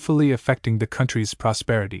without banefully affecting the country's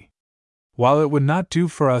prosperity. While it would not do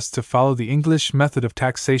for us to follow the English method of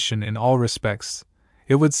taxation in all respects,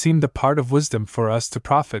 it would seem the part of wisdom for us to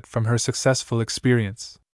profit from her successful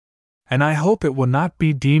experience. And I hope it will not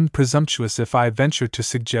be deemed presumptuous if I venture to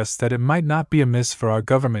suggest that it might not be amiss for our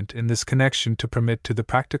government in this connection to permit to the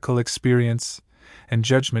practical experience and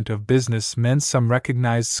judgment of business men some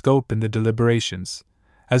recognized scope in the deliberations,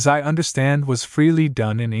 as I understand was freely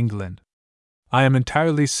done in England. I am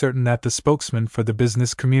entirely certain that the spokesmen for the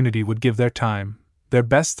business community would give their time, their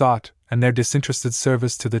best thought, and their disinterested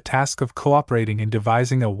service to the task of cooperating in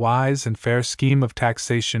devising a wise and fair scheme of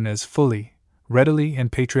taxation as fully, readily,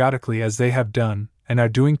 and patriotically as they have done and are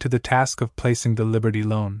doing to the task of placing the Liberty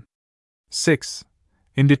Loan. 6.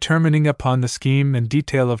 In determining upon the scheme and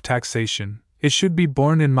detail of taxation, it should be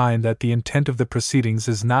borne in mind that the intent of the proceedings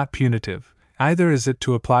is not punitive, either is it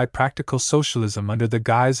to apply practical socialism under the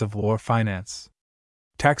guise of war finance.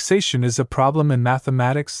 Taxation is a problem in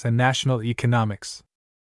mathematics and national economics.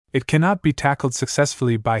 It cannot be tackled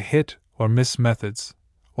successfully by hit or miss methods,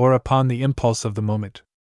 or upon the impulse of the moment.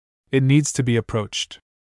 It needs to be approached.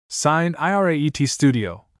 Signed, IRAET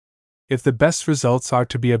Studio. If the best results are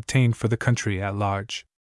to be obtained for the country at large,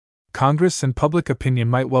 Congress and public opinion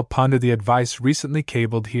might well ponder the advice recently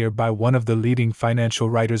cabled here by one of the leading financial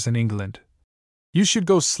writers in England. You should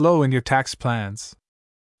go slow in your tax plans.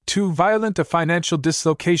 Too violent a financial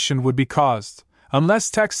dislocation would be caused, unless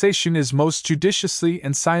taxation is most judiciously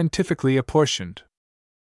and scientifically apportioned.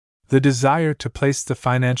 The desire to place the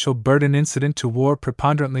financial burden incident to war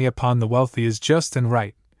preponderantly upon the wealthy is just and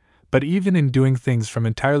right, but even in doing things from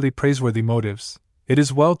entirely praiseworthy motives, it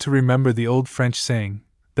is well to remember the old French saying,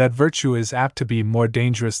 that virtue is apt to be more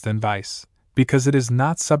dangerous than vice, because it is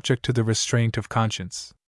not subject to the restraint of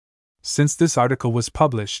conscience. Since this article was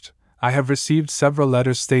published, I have received several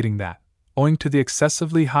letters stating that, owing to the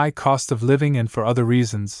excessively high cost of living and for other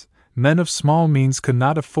reasons, men of small means could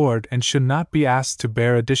not afford and should not be asked to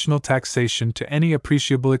bear additional taxation to any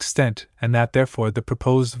appreciable extent, and that therefore the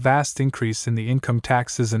proposed vast increase in the income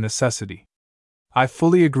tax is a necessity. I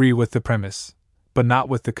fully agree with the premise, but not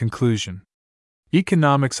with the conclusion.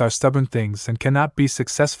 Economics are stubborn things and cannot be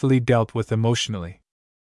successfully dealt with emotionally.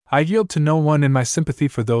 I yield to no one in my sympathy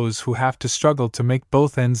for those who have to struggle to make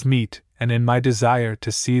both ends meet, and in my desire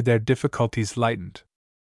to see their difficulties lightened.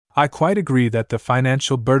 I quite agree that the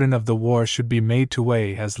financial burden of the war should be made to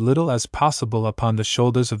weigh as little as possible upon the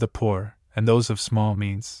shoulders of the poor and those of small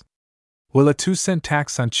means. Will a 2-cent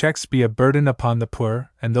tax on checks be a burden upon the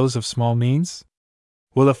poor and those of small means?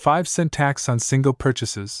 Will a 5-cent tax on single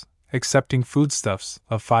purchases, excepting foodstuffs,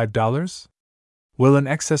 of $5? Will an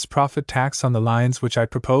excess profit tax on the lines which I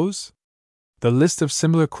propose? The list of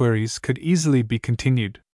similar queries could easily be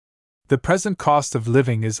continued. The present cost of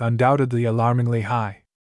living is undoubtedly alarmingly high.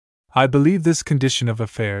 I believe this condition of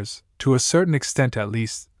affairs, to a certain extent at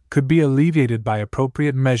least, could be alleviated by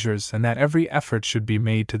appropriate measures and that every effort should be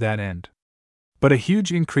made to that end. But a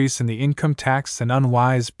huge increase in the income tax and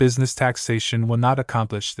unwise business taxation will not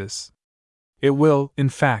accomplish this. It will, in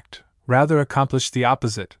fact, rather accomplish the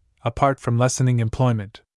opposite, apart from lessening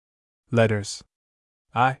employment. Letters.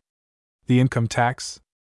 The income tax?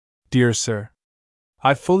 Dear Sir,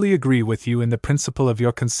 I fully agree with you in the principle of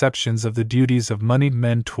your conceptions of the duties of moneyed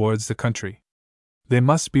men towards the country. They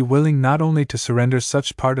must be willing not only to surrender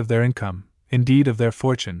such part of their income, indeed of their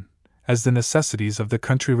fortune, as the necessities of the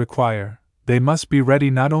country require, they must be ready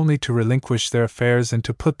not only to relinquish their affairs and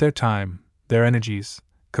to put their time, their energies,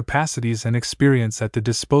 capacities and experience at the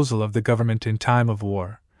disposal of the government in time of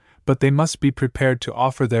war, but they must be prepared to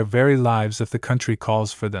offer their very lives if the country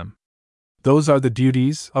calls for them. Those are the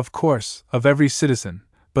duties, of course, of every citizen,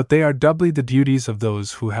 but they are doubly the duties of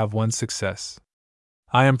those who have won success.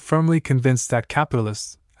 I am firmly convinced that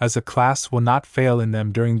capitalists, as a class, will not fail in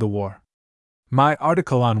them during the war. My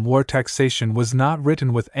article on war taxation was not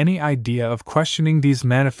written with any idea of questioning these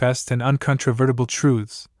manifest and uncontrovertible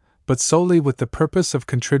truths, but solely with the purpose of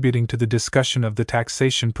contributing to the discussion of the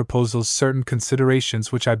taxation proposals certain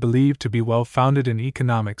considerations which I believe to be well founded in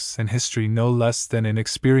economics and history no less than in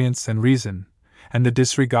experience and reason, and the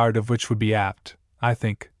disregard of which would be apt, I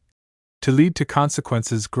think, to lead to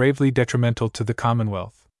consequences gravely detrimental to the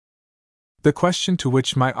Commonwealth. The question to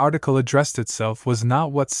which my article addressed itself was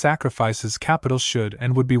not what sacrifices capital should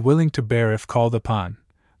and would be willing to bear if called upon,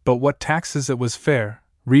 but what taxes it was fair,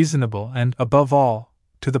 reasonable, and, above all,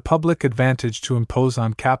 to the public advantage to impose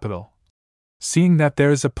on capital, seeing that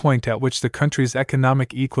there is a point at which the country's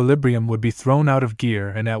economic equilibrium would be thrown out of gear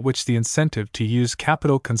and at which the incentive to use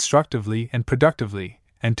capital constructively and productively,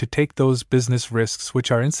 and to take those business risks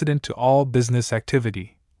which are incident to all business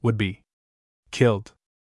activity, would be killed.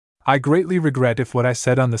 I greatly regret if what I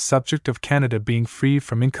said on the subject of Canada being free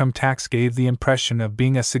from income tax gave the impression of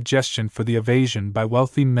being a suggestion for the evasion by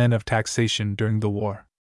wealthy men of taxation during the war.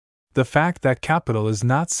 The fact that capital is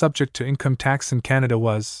not subject to income tax in Canada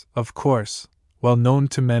was, of course, well known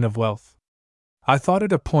to men of wealth. I thought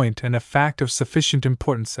it a point and a fact of sufficient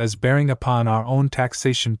importance as bearing upon our own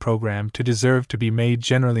taxation program to deserve to be made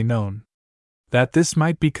generally known. That this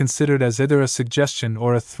might be considered as either a suggestion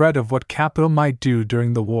or a threat of what capital might do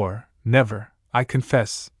during the war, never, I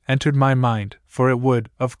confess, entered my mind, for it would,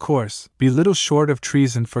 of course, be little short of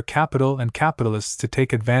treason for capital and capitalists to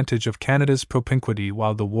take advantage of Canada's propinquity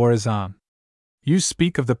while the war is on. You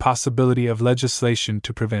speak of the possibility of legislation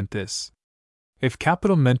to prevent this. If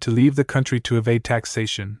capital meant to leave the country to evade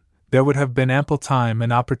taxation, there would have been ample time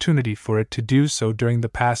and opportunity for it to do so during the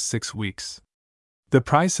past 6 weeks. The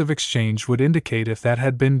price of exchange would indicate if that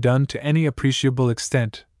had been done to any appreciable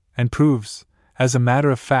extent, and proves, as a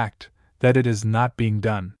matter of fact, that it is not being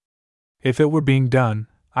done. If it were being done,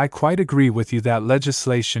 I quite agree with you that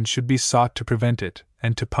legislation should be sought to prevent it,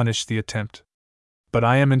 and to punish the attempt. But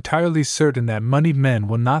I am entirely certain that moneyed men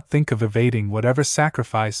will not think of evading whatever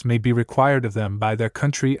sacrifice may be required of them by their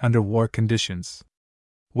country under war conditions.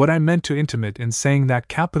 What I meant to intimate in saying that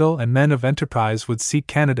capital and men of enterprise would seek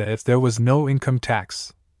Canada if there was no income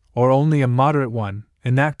tax, or only a moderate one,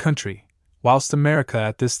 in that country, whilst America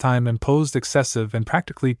at this time imposed excessive and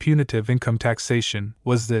practically punitive income taxation,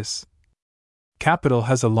 was this. Capital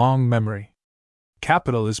has a long memory.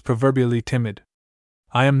 Capital is proverbially timid.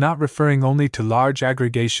 I am not referring only to large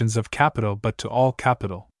aggregations of capital but to all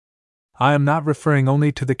capital. I am not referring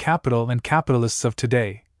only to the capital and capitalists of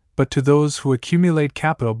today, but to those who accumulate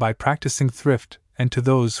capital by practicing thrift, and to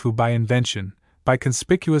those who by invention, by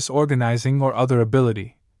conspicuous organizing or other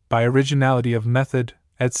ability, by originality of method,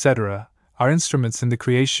 etc., are instruments in the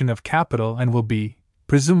creation of capital and will be,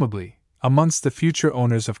 presumably, amongst the future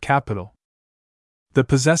owners of capital. The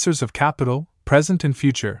possessors of capital, present and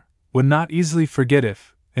future, would not easily forget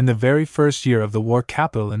if, in the very first year of the war,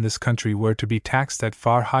 capital in this country were to be taxed at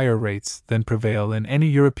far higher rates than prevail in any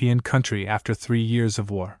European country after 3 years of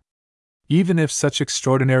war. Even if such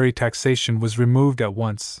extraordinary taxation was removed at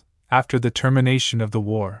once, after the termination of the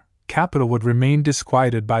war, capital would remain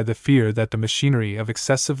disquieted by the fear that the machinery of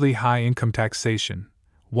excessively high income taxation,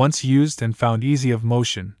 once used and found easy of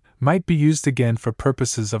motion, might be used again for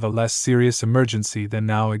purposes of a less serious emergency than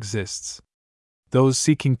now exists. Those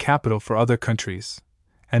seeking capital for other countries,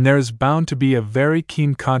 and there is bound to be a very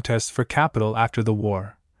keen contest for capital after the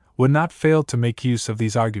war, would not fail to make use of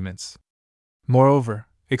these arguments. Moreover,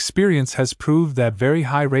 experience has proved that very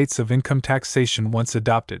high rates of income taxation once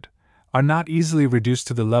adopted, are not easily reduced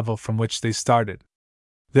to the level from which they started.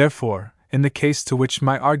 Therefore, in the case to which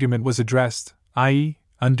my argument was addressed, i.e.,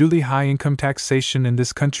 unduly high income taxation in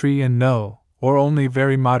this country and no, or only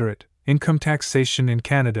very moderate, income taxation in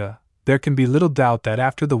Canada, there can be little doubt that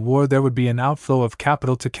after the war there would be an outflow of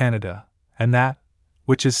capital to Canada, and that,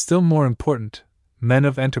 which is still more important, men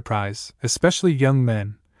of enterprise, especially young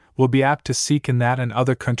men, will be apt to seek in that and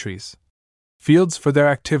other countries fields for their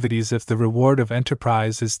activities if the reward of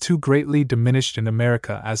enterprise is too greatly diminished in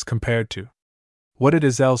America as compared to what it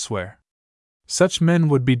is elsewhere. Such men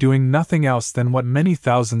would be doing nothing else than what many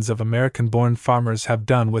thousands of American-born farmers have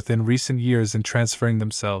done within recent years in transferring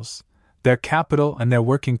themselves, their capital and their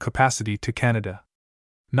working capacity to Canada.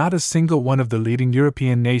 Not a single one of the leading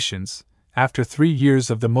European nations, after 3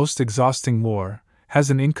 years of the most exhausting war,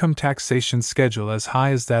 has an income taxation schedule as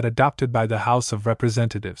high as that adopted by the House of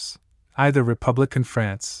Representatives, either Republican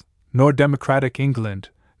France, nor Democratic England,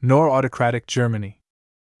 nor autocratic Germany.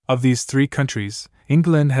 Of these 3 countries,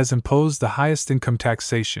 England has imposed the highest income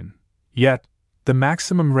taxation, yet, the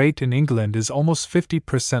maximum rate in England is almost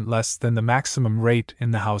 50% less than the maximum rate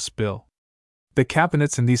in the House bill. The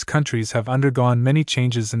cabinets in these countries have undergone many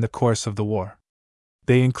changes in the course of the war.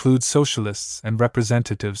 They include socialists and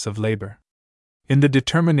representatives of labor. In the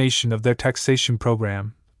determination of their taxation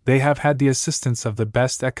program, they have had the assistance of the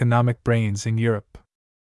best economic brains in Europe.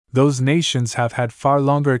 Those nations have had far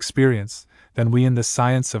longer experience than we in the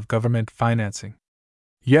science of government financing.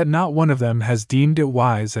 Yet not one of them has deemed it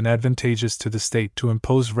wise and advantageous to the state to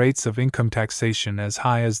impose rates of income taxation as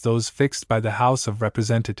high as those fixed by the House of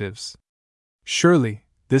Representatives. Surely,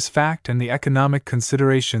 this fact and the economic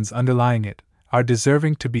considerations underlying it are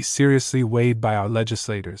deserving to be seriously weighed by our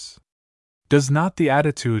legislators. Does not the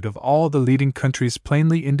attitude of all the leading countries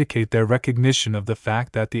plainly indicate their recognition of the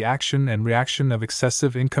fact that the action and reaction of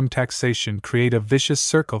excessive income taxation create a vicious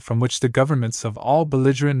circle from which the governments of all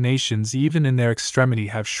belligerent nations, even in their extremity,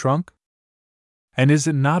 have shrunk? And is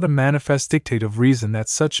it not a manifest dictate of reason that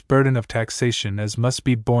such burden of taxation as must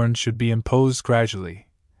be borne should be imposed gradually,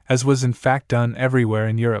 as was in fact done everywhere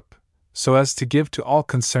in Europe, so as to give to all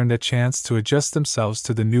concerned a chance to adjust themselves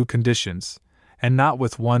to the new conditions, and not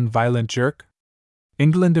with one violent jerk?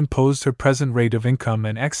 England imposed her present rate of income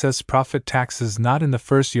and excess profit taxes not in the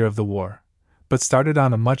first year of the war, but started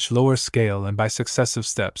on a much lower scale and by successive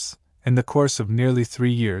steps, in the course of nearly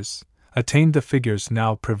 3 years, attained the figures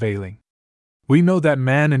now prevailing. We know that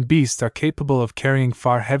man and beast are capable of carrying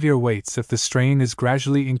far heavier weights if the strain is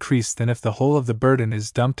gradually increased than if the whole of the burden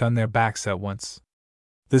is dumped on their backs at once.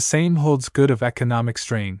 The same holds good of economic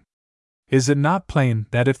strain. Is it not plain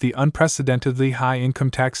that if the unprecedentedly high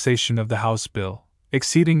income taxation of the House bill,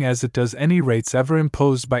 exceeding as it does any rates ever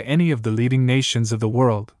imposed by any of the leading nations of the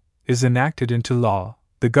world, is enacted into law,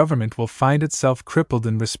 the government will find itself crippled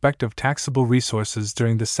in respect of taxable resources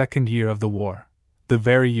during the second year of the war, the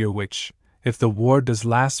very year which, if the war does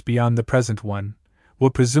last beyond the present one,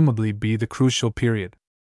 will presumably be the crucial period.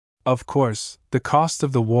 Of course, the cost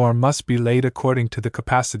of the war must be laid according to the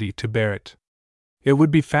capacity to bear it. It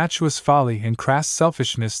would be fatuous folly and crass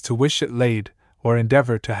selfishness to wish it laid, or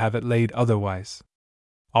endeavor to have it laid otherwise.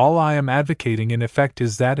 All I am advocating in effect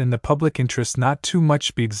is that in the public interest not too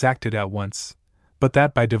much be exacted at once, but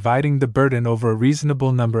that by dividing the burden over a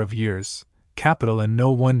reasonable number of years, capital in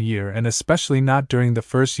no one year, and especially not during the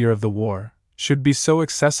first year of the war, should be so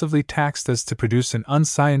excessively taxed as to produce an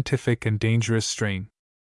unscientific and dangerous strain.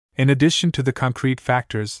 In addition to the concrete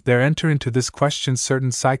factors, there enter into this question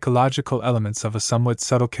certain psychological elements of a somewhat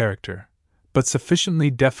subtle character, but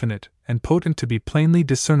sufficiently definite and potent to be plainly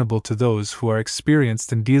discernible to those who are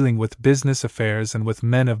experienced in dealing with business affairs and with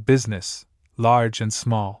men of business, large and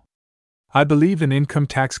small. I believe an income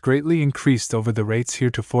tax greatly increased over the rates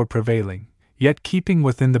heretofore prevailing, yet keeping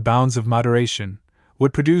within the bounds of moderation,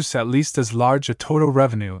 would produce at least as large a total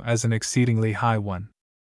revenue as an exceedingly high one.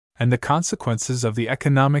 And the consequences of the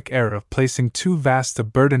economic error of placing too vast a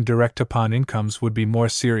burden direct upon incomes would be more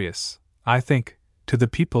serious, I think, to the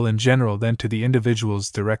people in general than to the individuals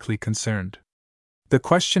directly concerned. The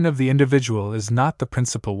question of the individual is not the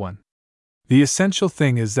principal one. The essential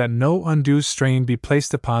thing is that no undue strain be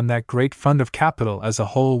placed upon that great fund of capital as a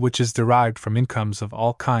whole which is derived from incomes of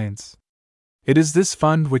all kinds. It is this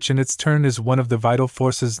fund which in its turn is one of the vital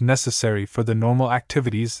forces necessary for the normal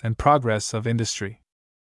activities and progress of industry.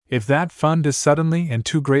 If that fund is suddenly and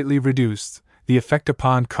too greatly reduced, the effect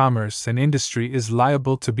upon commerce and industry is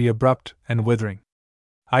liable to be abrupt and withering.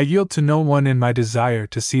 I yield to no one in my desire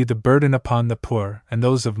to see the burden upon the poor and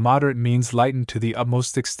those of moderate means lightened to the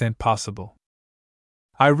utmost extent possible.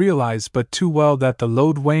 I realize but too well that the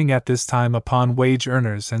load weighing at this time upon wage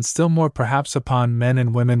earners and still more perhaps upon men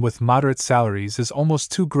and women with moderate salaries is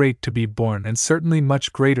almost too great to be borne, and certainly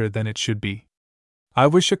much greater than it should be. I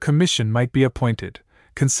wish a commission might be appointed,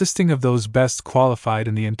 consisting of those best qualified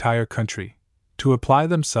in the entire country, to apply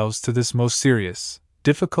themselves to this most serious,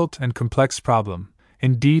 difficult, and complex problem,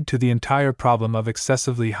 indeed to the entire problem of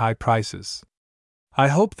excessively high prices. I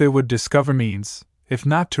hope they would discover means, if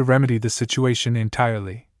not to remedy the situation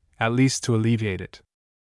entirely, at least to alleviate it.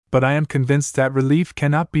 But I am convinced that relief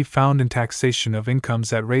cannot be found in taxation of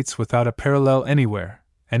incomes at rates without a parallel anywhere,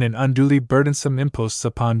 and in unduly burdensome imposts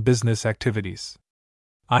upon business activities.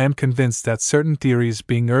 I am convinced that certain theories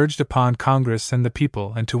being urged upon Congress and the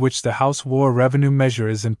people, and to which the House War Revenue measure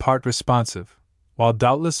is in part responsive, while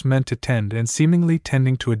doubtless meant to tend and seemingly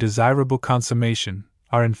tending to a desirable consummation,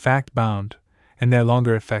 are in fact bound, in their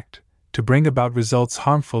longer effect, to bring about results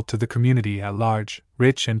harmful to the community at large,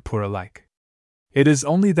 rich and poor alike. It is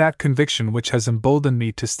only that conviction which has emboldened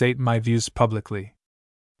me to state my views publicly.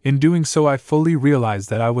 In doing so, I fully realized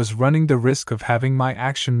that I was running the risk of having my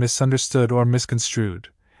action misunderstood or misconstrued,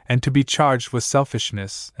 and to be charged with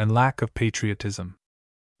selfishness and lack of patriotism.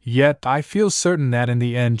 Yet I feel certain that in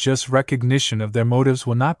the end just recognition of their motives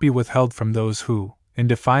will not be withheld from those who, in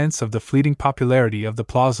defiance of the fleeting popularity of the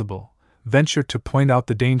plausible, venture to point out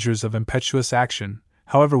the dangers of impetuous action,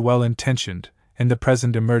 however well intentioned, in the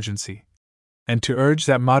present emergency, and to urge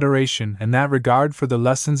that moderation and that regard for the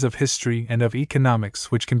lessons of history and of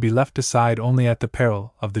economics which can be left aside only at the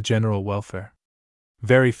peril of the general welfare.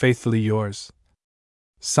 Very faithfully yours.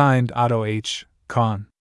 Signed, Otto H. Kahn.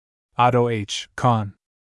 Otto H. Kahn.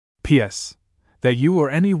 P.S. That you or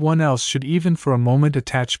any one else should even for a moment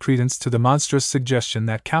attach credence to the monstrous suggestion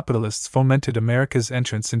that capitalists fomented America's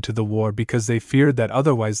entrance into the war because they feared that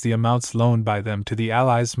otherwise the amounts loaned by them to the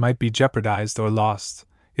Allies might be jeopardized or lost,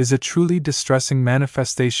 is a truly distressing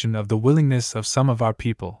manifestation of the willingness of some of our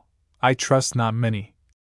people, I trust not many,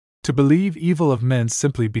 to believe evil of men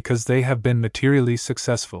simply because they have been materially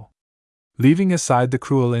successful. Leaving aside the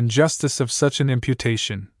cruel injustice of such an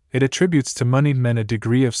imputation, it attributes to moneyed men a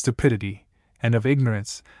degree of stupidity and of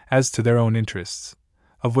ignorance as to their own interests,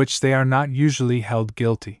 of which they are not usually held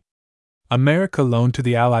guilty. America loaned to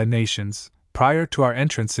the Allied nations, prior to our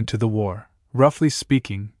entrance into the war, roughly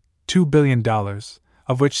speaking, $2 billion,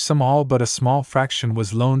 of which some all but a small fraction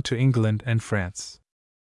was loaned to England and France.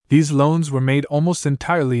 These loans were made almost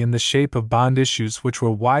entirely in the shape of bond issues which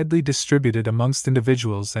were widely distributed amongst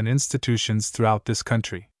individuals and institutions throughout this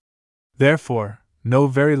country. Therefore, no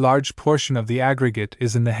very large portion of the aggregate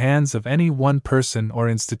is in the hands of any one person or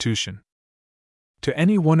institution. To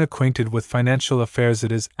any one acquainted with financial affairs,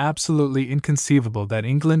 it is absolutely inconceivable that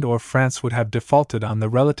England or France would have defaulted on the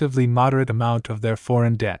relatively moderate amount of their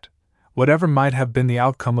foreign debt, whatever might have been the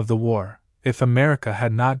outcome of the war, if America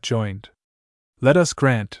had not joined. Let us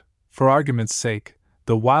grant, for argument's sake,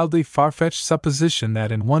 the wildly far-fetched supposition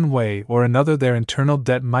that in one way or another their internal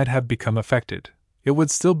debt might have become affected. It would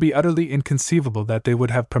still be utterly inconceivable that they would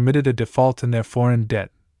have permitted a default in their foreign debt,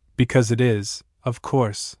 because it is, of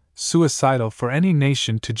course, suicidal for any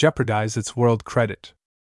nation to jeopardize its world credit.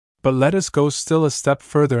 But let us go still a step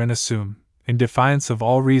further and assume, in defiance of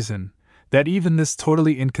all reason, that even this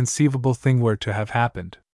totally inconceivable thing were to have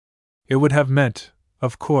happened. It would have meant,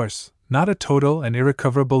 of course, not a total and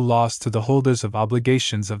irrecoverable loss to the holders of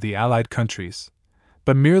obligations of the Allied countries,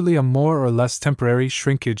 but merely a more or less temporary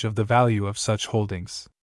shrinkage of the value of such holdings.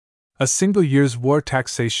 A single year's war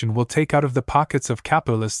taxation will take out of the pockets of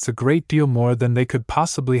capitalists a great deal more than they could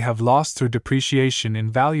possibly have lost through depreciation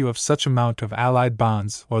in value of such amount of Allied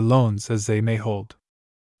bonds or loans as they may hold.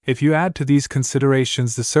 If you add to these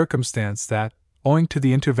considerations the circumstance that, owing to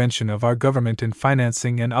the intervention of our government in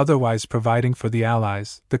financing and otherwise providing for the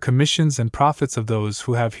Allies, the commissions and profits of those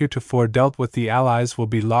who have heretofore dealt with the Allies will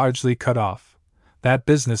be largely cut off, that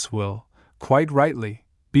business will, quite rightly,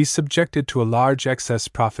 be subjected to a large excess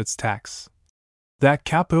profits tax. That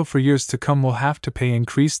capital for years to come will have to pay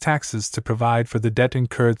increased taxes to provide for the debt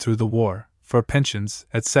incurred through the war, for pensions,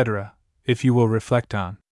 etc., if you will reflect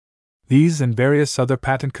on these and various other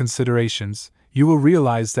patent considerations, you will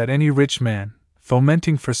realize that any rich man,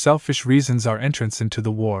 fomenting for selfish reasons our entrance into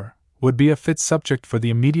the war, would be a fit subject for the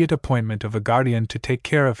immediate appointment of a guardian to take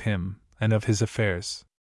care of him and of his affairs.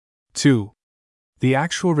 2. The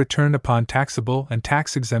actual return upon taxable and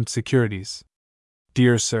tax-exempt securities.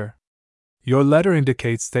 Dear Sir, your letter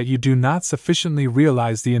indicates that you do not sufficiently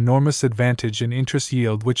realize the enormous advantage in interest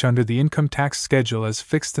yield which under the income tax schedule as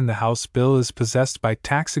fixed in the House bill is possessed by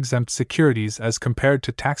tax-exempt securities as compared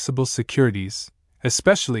to taxable securities,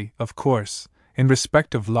 especially, of course, in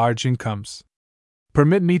respect of large incomes.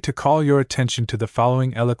 Permit me to call your attention to the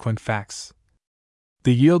following eloquent facts.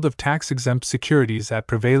 The yield of tax-exempt securities at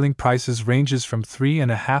prevailing prices ranges from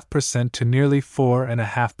 3.5% to nearly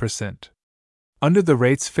 4.5%. Under the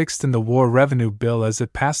rates fixed in the War Revenue Bill as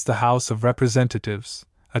it passed the House of Representatives,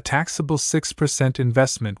 a taxable 6%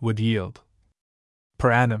 investment would yield, per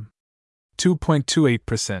annum,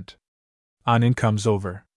 2.28%. On incomes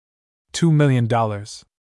over $2 million,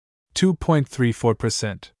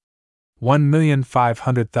 2.34%.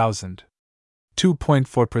 $1,500,000,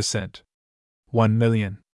 2.4%. 1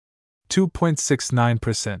 million,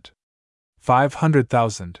 2.69%.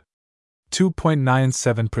 500,000,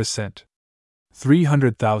 2.97%.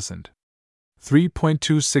 300,000,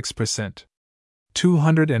 3.26%.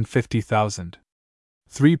 250,000,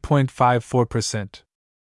 3.54%.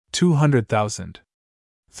 200,000,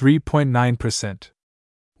 3.9%.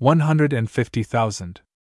 150,000,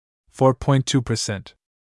 4.2%.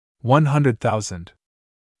 100,000.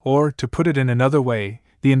 Or, to put it in another way,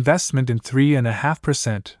 the investment in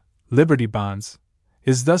 3.5% Liberty bonds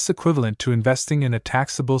is thus equivalent to investing in a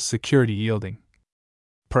taxable security yielding,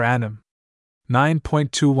 per annum,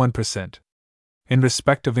 9.21%. In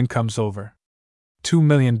respect of incomes over $2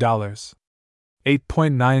 million,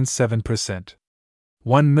 8.97%.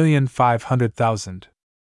 1,500,000,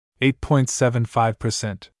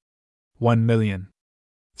 8.75%. 1 million,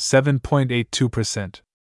 7.82%.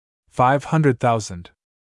 500,000,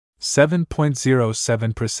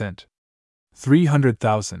 7.07%.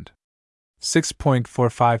 300,000,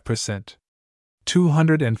 6.45%.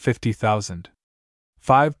 250,000,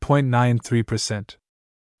 5.93%.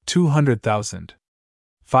 200,000,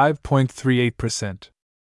 5.38%.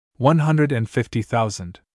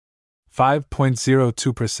 150,000,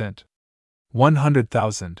 5.02%.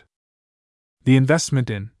 100,000. The investment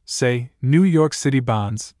in, say, New York City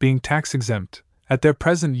bonds, being tax-exempt, at their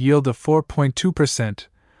present yield of 4.2%,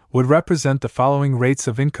 would represent the following rates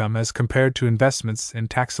of income as compared to investments in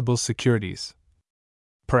taxable securities.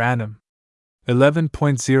 Per annum,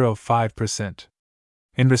 11.05%.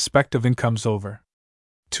 In respect of incomes over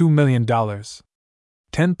 $2 million,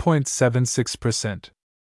 10.76%.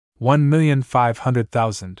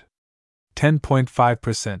 1,500,000,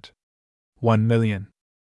 10.5%. 1 million,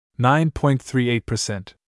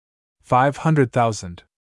 9.38%. 500,000,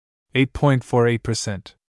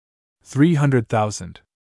 8.48%. 300,000,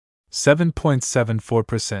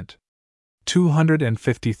 7.74%.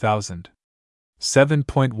 250,000.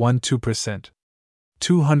 7.12%.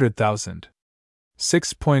 200,000.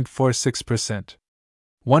 6.46%.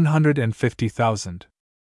 150,000.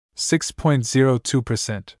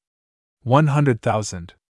 6.02%.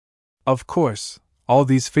 100,000. Of course, all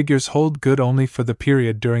these figures hold good only for the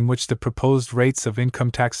period during which the proposed rates of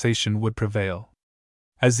income taxation would prevail.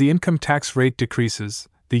 As the income tax rate decreases,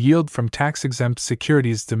 the yield from tax-exempt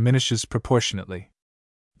securities diminishes proportionately.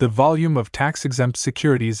 The volume of tax-exempt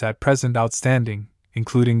securities at present outstanding,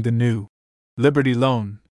 including the new Liberty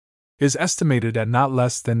Loan, is estimated at not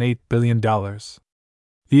less than $8 billion.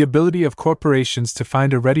 The ability of corporations to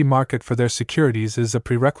find a ready market for their securities is a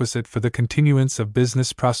prerequisite for the continuance of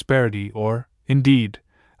business prosperity or, indeed,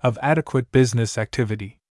 of adequate business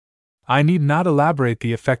activity. I need not elaborate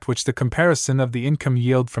the effect which the comparison of the income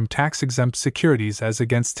yield from tax-exempt securities as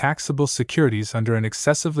against taxable securities under an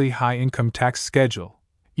excessively high income tax schedule,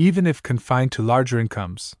 even if confined to larger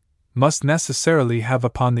incomes, must necessarily have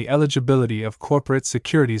upon the eligibility of corporate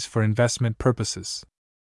securities for investment purposes.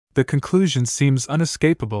 The conclusion seems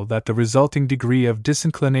unescapable that the resulting degree of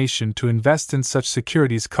disinclination to invest in such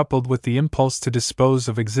securities coupled with the impulse to dispose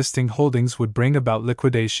of existing holdings would bring about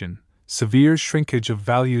liquidation, severe shrinkage of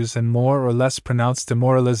values and more or less pronounced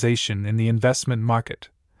demoralization in the investment market,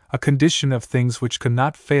 a condition of things which could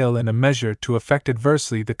not fail in a measure to affect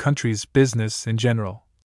adversely the country's business in general,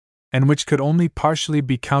 and which could only partially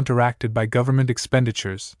be counteracted by government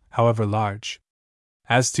expenditures, however large.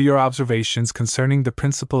 As to your observations concerning the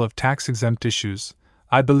principle of tax-exempt issues,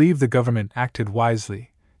 I believe the government acted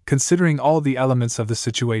wisely, considering all the elements of the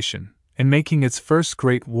situation, in making its first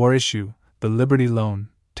great war issue, the Liberty Loan,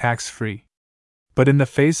 tax-free. But in the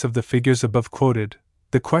face of the figures above quoted,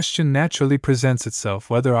 the question naturally presents itself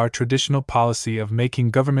whether our traditional policy of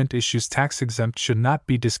making government issues tax-exempt should not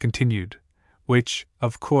be discontinued, which,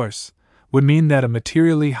 of course, would mean that a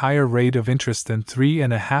materially higher rate of interest than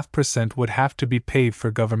 3.5% would have to be paid for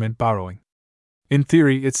government borrowing. In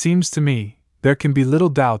theory, it seems to me, there can be little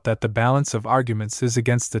doubt that the balance of arguments is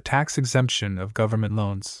against the tax exemption of government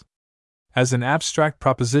loans. As an abstract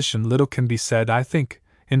proposition, little can be said, I think,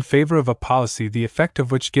 in favor of a policy the effect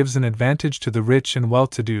of which gives an advantage to the rich and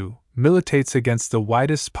well-to-do, militates against the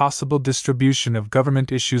widest possible distribution of government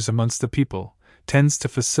issues amongst the people, tends to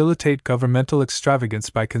facilitate governmental extravagance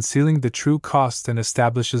by concealing the true cost, and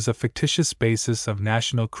establishes a fictitious basis of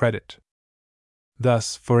national credit.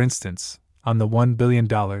 Thus, for instance, on the $1 billion,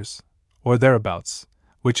 or thereabouts,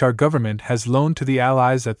 which our government has loaned to the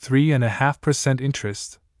Allies at 3.5%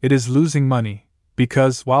 interest, it is losing money,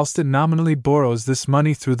 because, whilst it nominally borrows this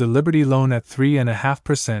money through the Liberty Loan at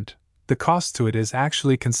 3.5%, the cost to it is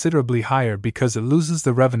actually considerably higher because it loses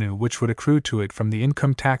the revenue which would accrue to it from the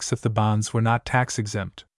income tax if the bonds were not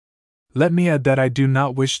tax-exempt. Let me add that I do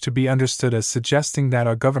not wish to be understood as suggesting that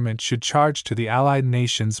our government should charge to the Allied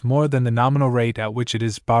nations more than the nominal rate at which it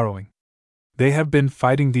is borrowing. They have been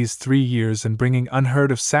fighting these 3 years and bringing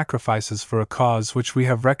unheard of sacrifices for a cause which we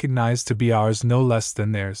have recognized to be ours no less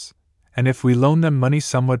than theirs, and if we loan them money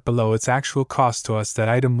somewhat below its actual cost to us, that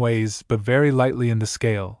item weighs but very lightly in the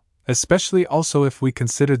scale, especially also if we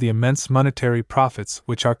consider the immense monetary profits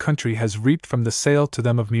which our country has reaped from the sale to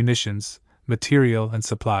them of munitions, material, and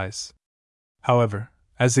supplies. However,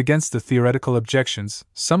 as against the theoretical objections,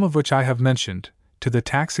 some of which I have mentioned, to the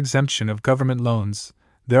tax exemption of government loans,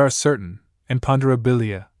 there are certain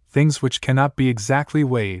imponderabilia, things which cannot be exactly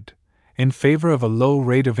weighed, in favor of a low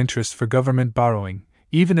rate of interest for government borrowing,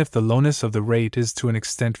 even if the lowness of the rate is to an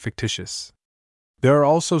extent fictitious. There are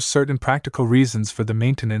also certain practical reasons for the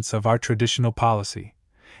maintenance of our traditional policy,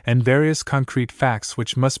 and various concrete facts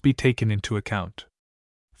which must be taken into account.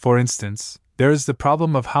 For instance, there is the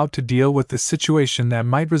problem of how to deal with the situation that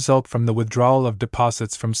might result from the withdrawal of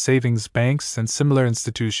deposits from savings banks and similar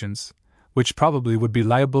institutions, which probably would be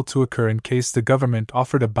liable to occur in case the government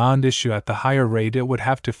offered a bond issue at the higher rate it would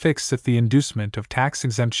have to fix if the inducement of tax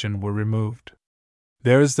exemption were removed.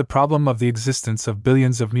 There is the problem of the existence of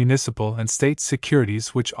billions of municipal and state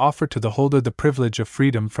securities which offer to the holder the privilege of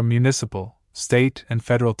freedom from municipal, state, and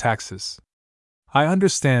federal taxes. I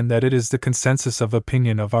understand that it is the consensus of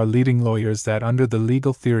opinion of our leading lawyers that under the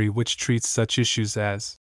legal theory which treats such issues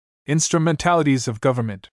as instrumentalities of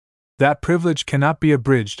government, that privilege cannot be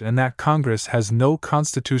abridged and that Congress has no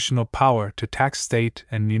constitutional power to tax state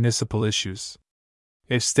and municipal issues.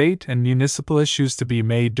 If state and municipal issues to be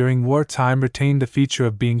made during wartime retain the feature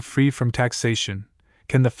of being free from taxation,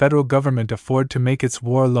 can the federal government afford to make its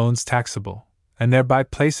war loans taxable, and thereby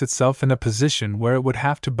place itself in a position where it would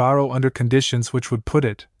have to borrow under conditions which would put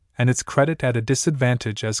it and its credit at a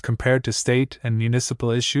disadvantage as compared to state and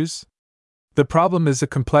municipal issues? The problem is a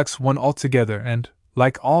complex one altogether and,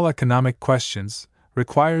 like all economic questions,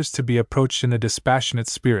 requires to be approached in a dispassionate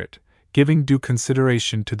spirit, giving due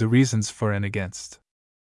consideration to the reasons for and against.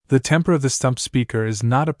 The temper of the stump speaker is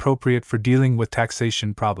not appropriate for dealing with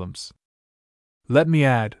taxation problems. Let me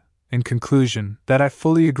add, in conclusion, that I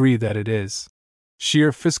fully agree that it is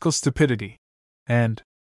sheer fiscal stupidity, and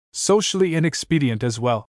socially inexpedient as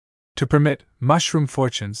well, to permit mushroom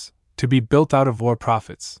fortunes to be built out of war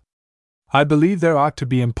profits. I believe there ought to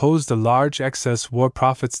be imposed a large excess war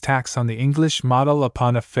profits tax on the English model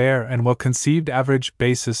upon a fair and well-conceived average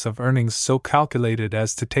basis of earnings so calculated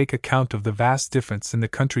as to take account of the vast difference in the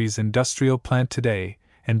country's industrial plant today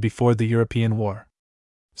and before the European War.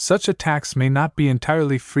 Such a tax may not be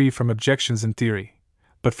entirely free from objections in theory,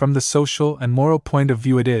 but from the social and moral point of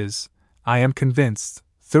view it is, I am convinced,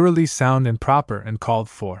 thoroughly sound and proper and called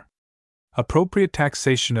for. Appropriate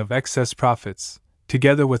taxation of excess profits,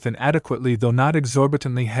 together with an adequately though not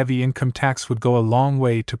exorbitantly heavy income tax, would go a long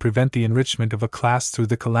way to prevent the enrichment of a class through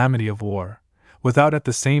the calamity of war, without at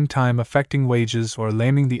the same time affecting wages or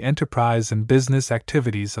laming the enterprise and business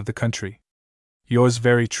activities of the country. Yours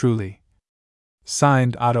very truly.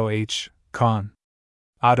 Signed, Otto H. Kahn.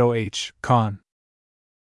 Otto H. Kahn.